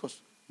buenos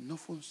hijos. No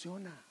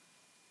funciona.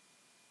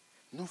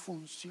 No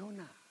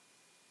funciona.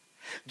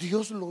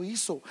 Dios lo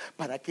hizo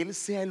para que Él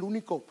sea el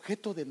único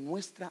objeto de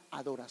nuestra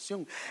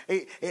adoración,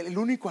 el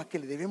único a que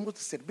le debemos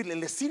de servirle.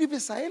 Le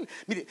sirves a Él,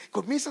 mire,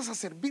 comienzas a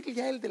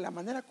servirle a Él de la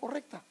manera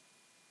correcta.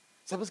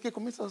 ¿Sabes qué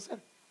comienzas a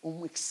hacer?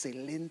 Un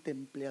excelente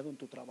empleado en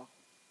tu trabajo.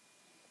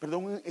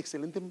 Perdón, un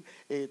excelente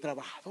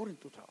trabajador en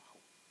tu trabajo.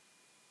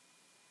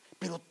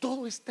 Pero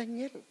todo está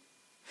en Él.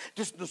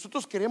 Entonces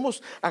nosotros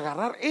queremos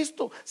agarrar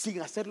esto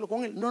sin hacerlo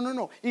con Él. No, no,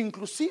 no.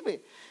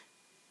 Inclusive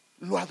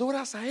lo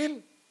adoras a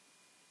Él.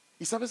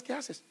 ¿Y sabes qué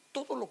haces?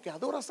 Todo lo que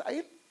adoras a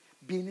Él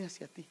viene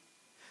hacia ti.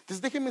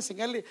 Entonces déjenme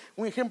enseñarle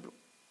un ejemplo.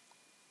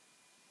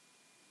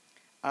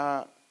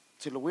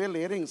 Se lo voy a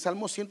leer en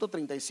Salmo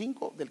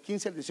 135 del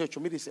 15 al 18.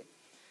 Mire, dice: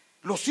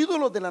 los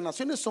ídolos de las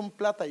naciones son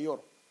plata y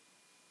oro,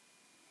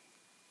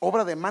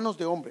 obra de manos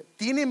de hombre.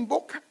 Tienen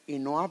boca y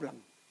no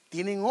hablan,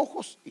 tienen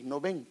ojos y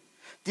no ven,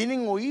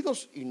 tienen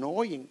oídos y no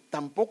oyen,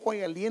 tampoco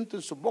hay aliento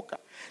en su boca.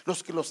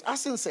 Los que los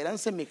hacen serán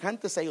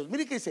semejantes a ellos.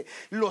 Mire que dice: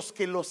 los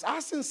que los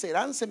hacen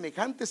serán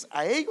semejantes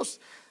a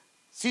ellos.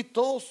 Sí,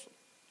 todos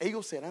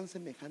ellos serán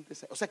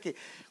semejantes a ellos. O sea que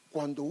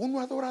cuando uno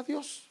adora a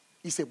Dios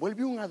y se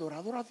vuelve un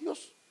adorador a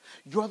Dios,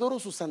 yo adoro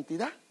su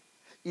santidad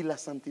y la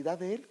santidad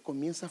de Él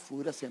comienza a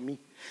fluir hacia mí.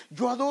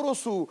 Yo adoro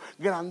su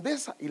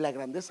grandeza y la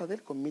grandeza de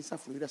Él comienza a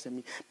fluir hacia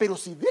mí. Pero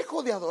si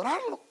dejo de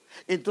adorarlo,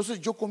 entonces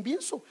yo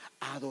comienzo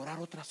a adorar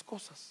otras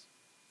cosas,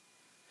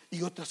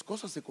 y otras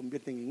cosas se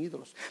convierten en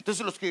ídolos.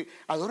 Entonces los que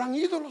adoran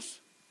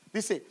ídolos,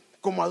 dice,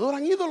 como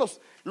adoran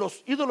ídolos,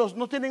 los ídolos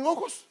no tienen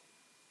ojos,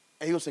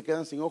 ellos se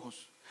quedan sin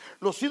ojos.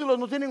 Los ídolos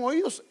no tienen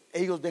oídos,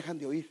 ellos dejan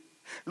de oír.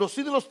 Los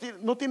ídolos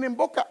no tienen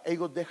boca,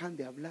 ellos dejan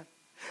de hablar.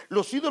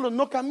 Los ídolos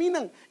no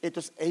caminan,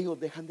 entonces ellos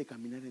dejan de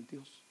caminar en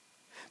Dios.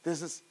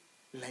 Entonces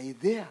la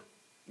idea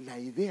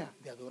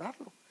de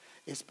adorarlo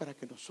es para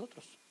que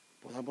nosotros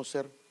podamos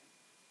ser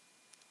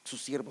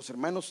sus siervos.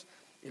 Hermanos,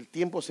 el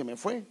tiempo se me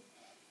fue,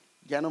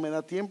 ya no me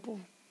da tiempo.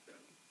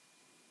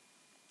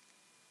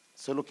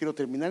 Solo quiero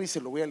terminar y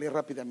se lo voy a leer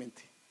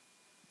rápidamente.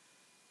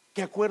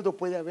 ¿Qué acuerdo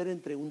puede haber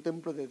entre un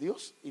templo de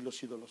Dios y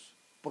los ídolos?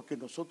 Porque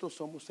nosotros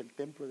somos el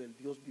templo del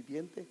Dios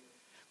viviente.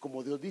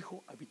 Como Dios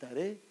dijo: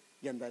 habitaré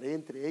y andaré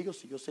entre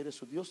ellos, y yo seré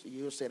su Dios, y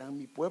ellos serán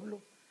mi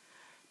pueblo.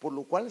 Por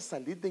lo cual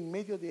salid de en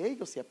medio de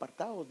ellos y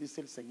apartaos, dice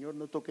el Señor,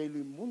 no toquéis lo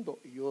inmundo,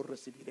 y yo os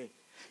recibiré.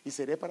 Y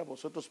seré para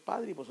vosotros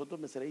padre, y vosotros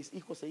me seréis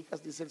hijos e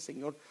hijas, dice el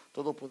Señor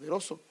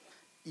Todopoderoso.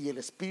 Y el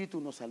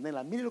Espíritu nos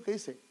anhela. Mire lo que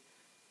dice: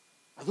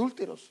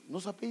 adúlteros,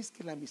 ¿no sabéis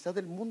que la amistad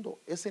del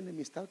mundo es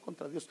enemistad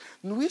contra Dios?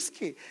 No es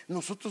que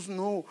nosotros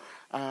no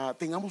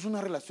tengamos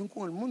una relación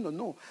con el mundo,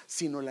 no,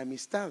 sino la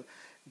amistad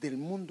del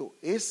mundo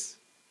es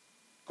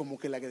como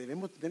que la que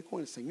debemos tener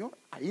con el Señor.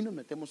 Ahí nos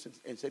metemos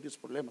en serios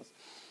problemas.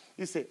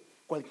 Dice: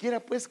 cualquiera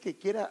pues que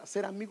quiera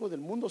ser amigo del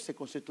mundo se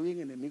constituye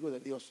en enemigo de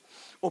Dios.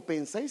 ¿O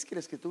pensáis que la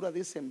Escritura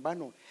dice en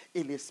vano: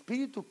 el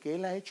Espíritu que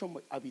Él ha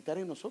hecho habitar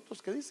en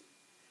nosotros, qué dice?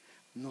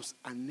 Nos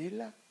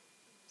anhela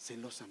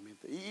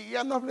celosamente. Y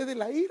ya no hablé de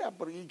la ira,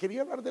 porque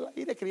quería hablar de la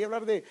ira, quería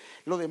hablar de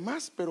lo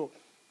demás, pero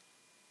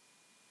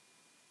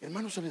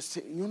hermanos, el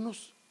Señor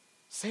nos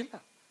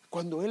cela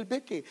cuando Él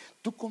ve que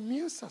tú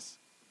comienzas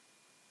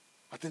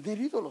a tener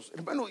ídolos,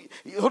 hermano. Y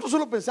nosotros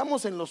solo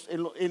pensamos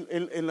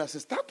en las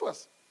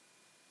estatuas,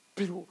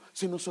 pero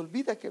se nos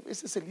olvida que a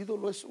veces el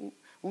ídolo es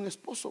un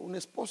esposo, una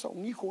esposa,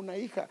 un hijo, una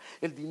hija,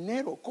 el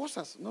dinero,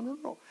 cosas. No, no,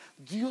 no.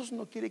 Dios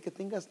no quiere que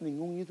tengas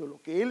ningún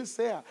ídolo, que Él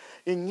sea,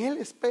 en Él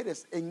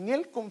esperes, en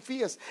Él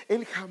confíes.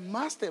 Él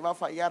jamás te va a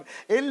fallar,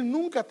 Él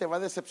nunca te va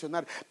a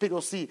decepcionar.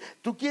 Pero si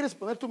tú quieres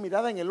poner tu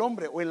mirada en el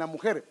hombre o en la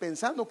mujer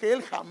pensando que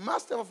Él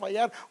jamás te va a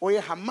fallar o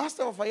ella jamás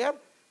te va a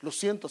fallar, lo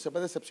siento, se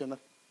va a decepcionar.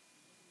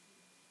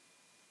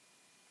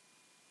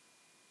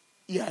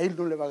 Y a Él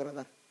no le va a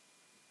agradar,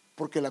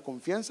 porque la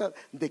confianza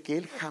de que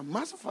Él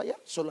jamás va a fallar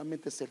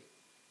solamente es Él.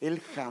 Él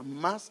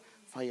jamás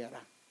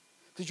fallará.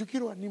 Entonces yo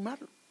quiero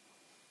animarlo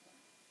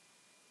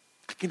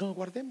a que nos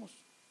guardemos,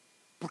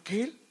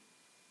 porque Él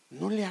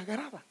no le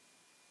agrada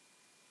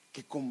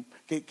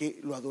que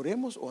lo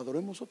adoremos o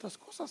adoremos otras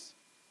cosas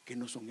que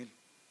no son Él.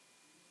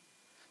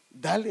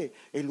 Dale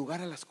el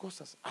lugar a las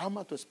cosas.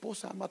 Ama a tu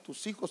esposa, ama a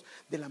tus hijos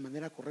de la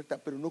manera correcta,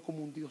 pero no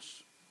como un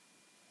Dios.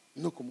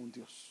 No como un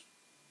Dios.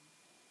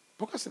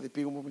 Póngase de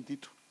pie un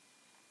momentito.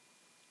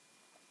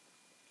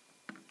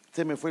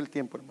 Se me fue el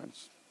tiempo,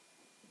 hermanos.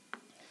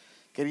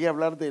 Quería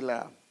hablar de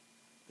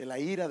la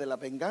ira, de la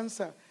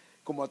venganza.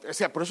 O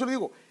sea, por eso le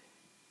digo,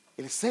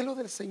 el celo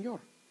del Señor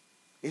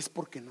es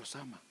porque nos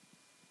ama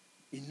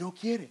y no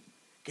quiere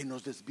que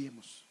nos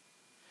desviemos.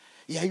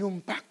 Y hay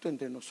un pacto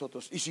entre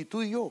nosotros. Y si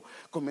tú y yo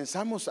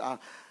comenzamos a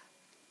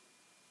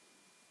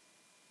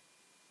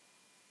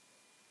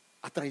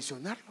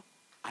traicionarlo,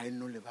 a Él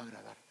no le va a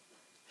agradar.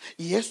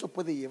 Y eso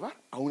puede llevar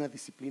a una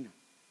disciplina.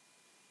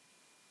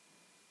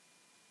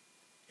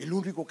 El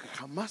único que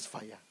jamás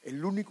falla,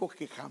 el único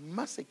que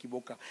jamás se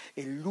equivoca,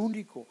 el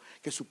único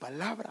que su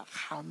palabra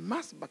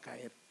jamás va a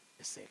caer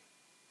es Él.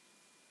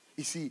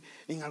 Y si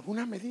en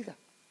alguna medida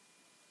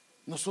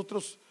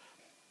nosotros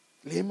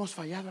le hemos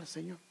fallado al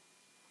Señor,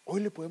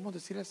 hoy le podemos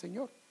decir al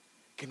Señor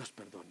que nos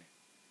perdone.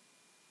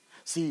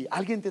 Si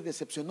alguien te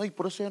decepcionó y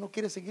por eso ya no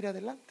quiere seguir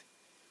adelante,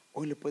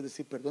 hoy le puedes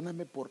decir: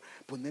 perdóname por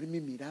poner mi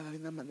mirada de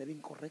una manera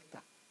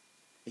incorrecta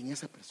en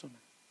esa persona.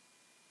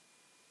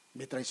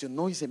 Me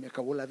traicionó y se me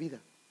acabó la vida.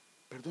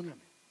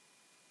 Perdóname,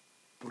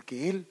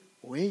 porque él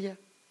o ella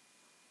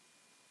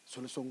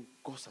solo son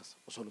cosas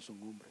o solo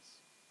son hombres.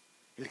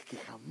 El que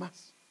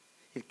jamás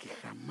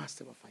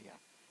te va a fallar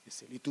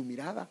es Él. Y tu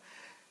mirada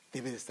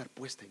debe de estar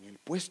puesta en Él,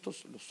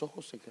 puestos los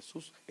ojos en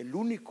Jesús, el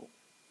único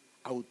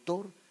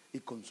autor y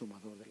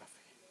consumador de la fe.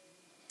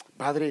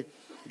 Padre,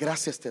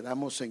 gracias te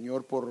damos,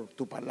 Señor, por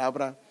tu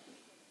palabra.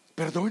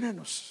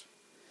 Perdónanos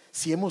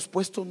si hemos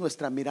puesto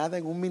nuestra mirada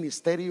en un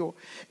ministerio,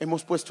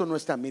 hemos puesto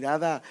nuestra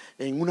mirada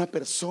en una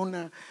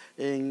persona,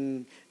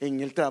 en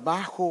el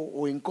trabajo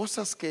o en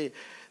cosas que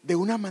de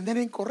una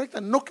manera incorrecta.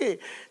 No que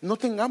no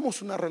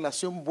tengamos una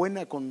relación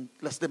buena con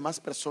las demás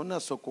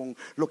personas o con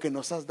lo que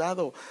nos has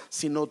dado,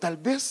 sino tal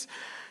vez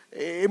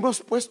hemos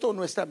puesto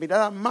nuestra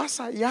mirada más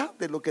allá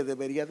de lo que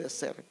debería de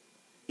ser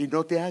y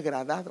no te ha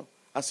agradado.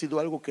 Ha sido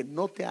algo que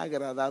no te ha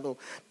agradado.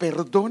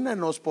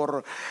 Perdónanos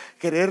por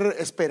querer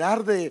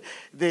esperar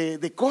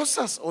de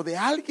cosas o de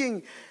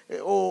alguien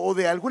o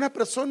de alguna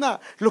persona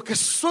lo que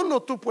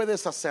solo tú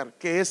puedes hacer,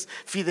 que es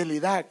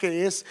fidelidad,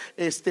 que es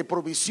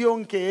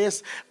provisión, que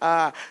es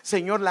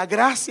Señor, la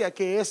gracia,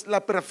 que es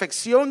la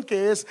perfección,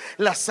 que es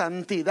la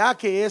santidad,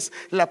 que es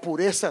la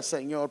pureza,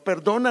 Señor.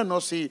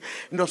 Perdónanos si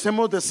nos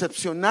hemos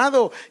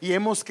decepcionado y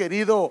hemos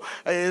querido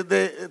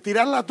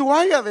tirar la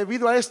toalla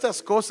debido a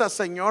estas cosas,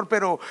 Señor,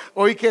 pero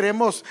hoy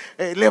queremos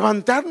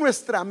levantar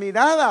nuestra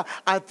mirada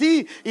a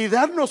ti y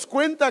darnos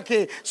cuenta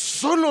que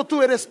solo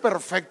tú eres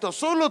perfecto,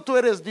 solo tú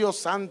eres Dios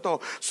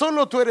santo,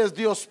 solo tú eres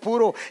Dios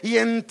puro y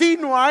en ti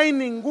no hay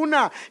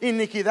ninguna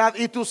iniquidad,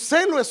 y tu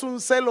celo es un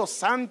celo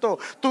santo,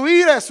 tu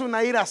ira es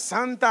una ira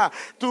santa,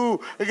 tu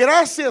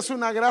gracia es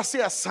una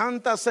gracia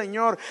santa,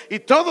 Señor, y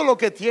todo lo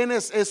que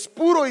tienes es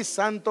puro y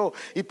santo.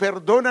 Y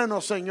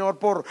perdónanos, Señor,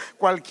 por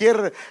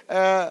cualquier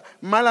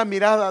mala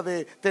mirada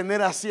de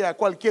tener hacia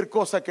cualquier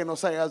cosa que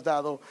nos hayas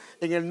dado.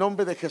 En el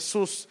nombre de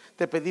Jesús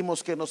te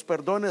pedimos que nos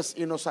perdones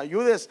y nos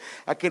ayudes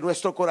a que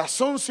nuestro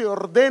corazón se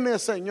ordene,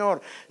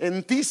 Señor,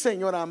 en ti,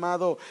 Señor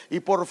amado. Y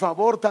por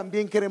favor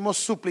también queremos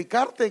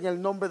suplicarte en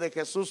el nombre de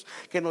Jesús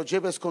que nos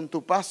lleves con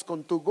tu paz,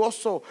 con tu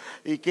gozo,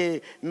 y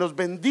que nos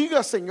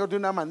bendigas, Señor, de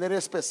una manera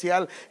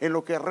especial en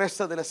lo que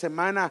resta de la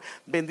semana.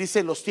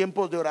 Bendice los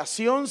tiempos de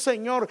oración,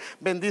 Señor.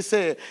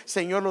 Bendice,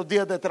 Señor, los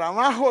días de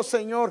trabajo,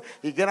 Señor.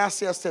 Y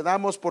gracias te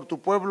damos por tu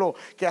pueblo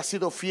que ha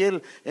sido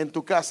fiel en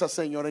tu casa,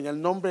 Señor. En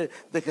el nombre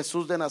de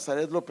Jesús de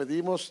Nazaret lo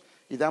pedimos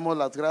y damos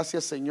las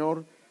gracias,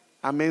 Señor.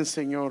 Amén,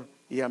 Señor,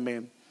 y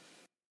amén.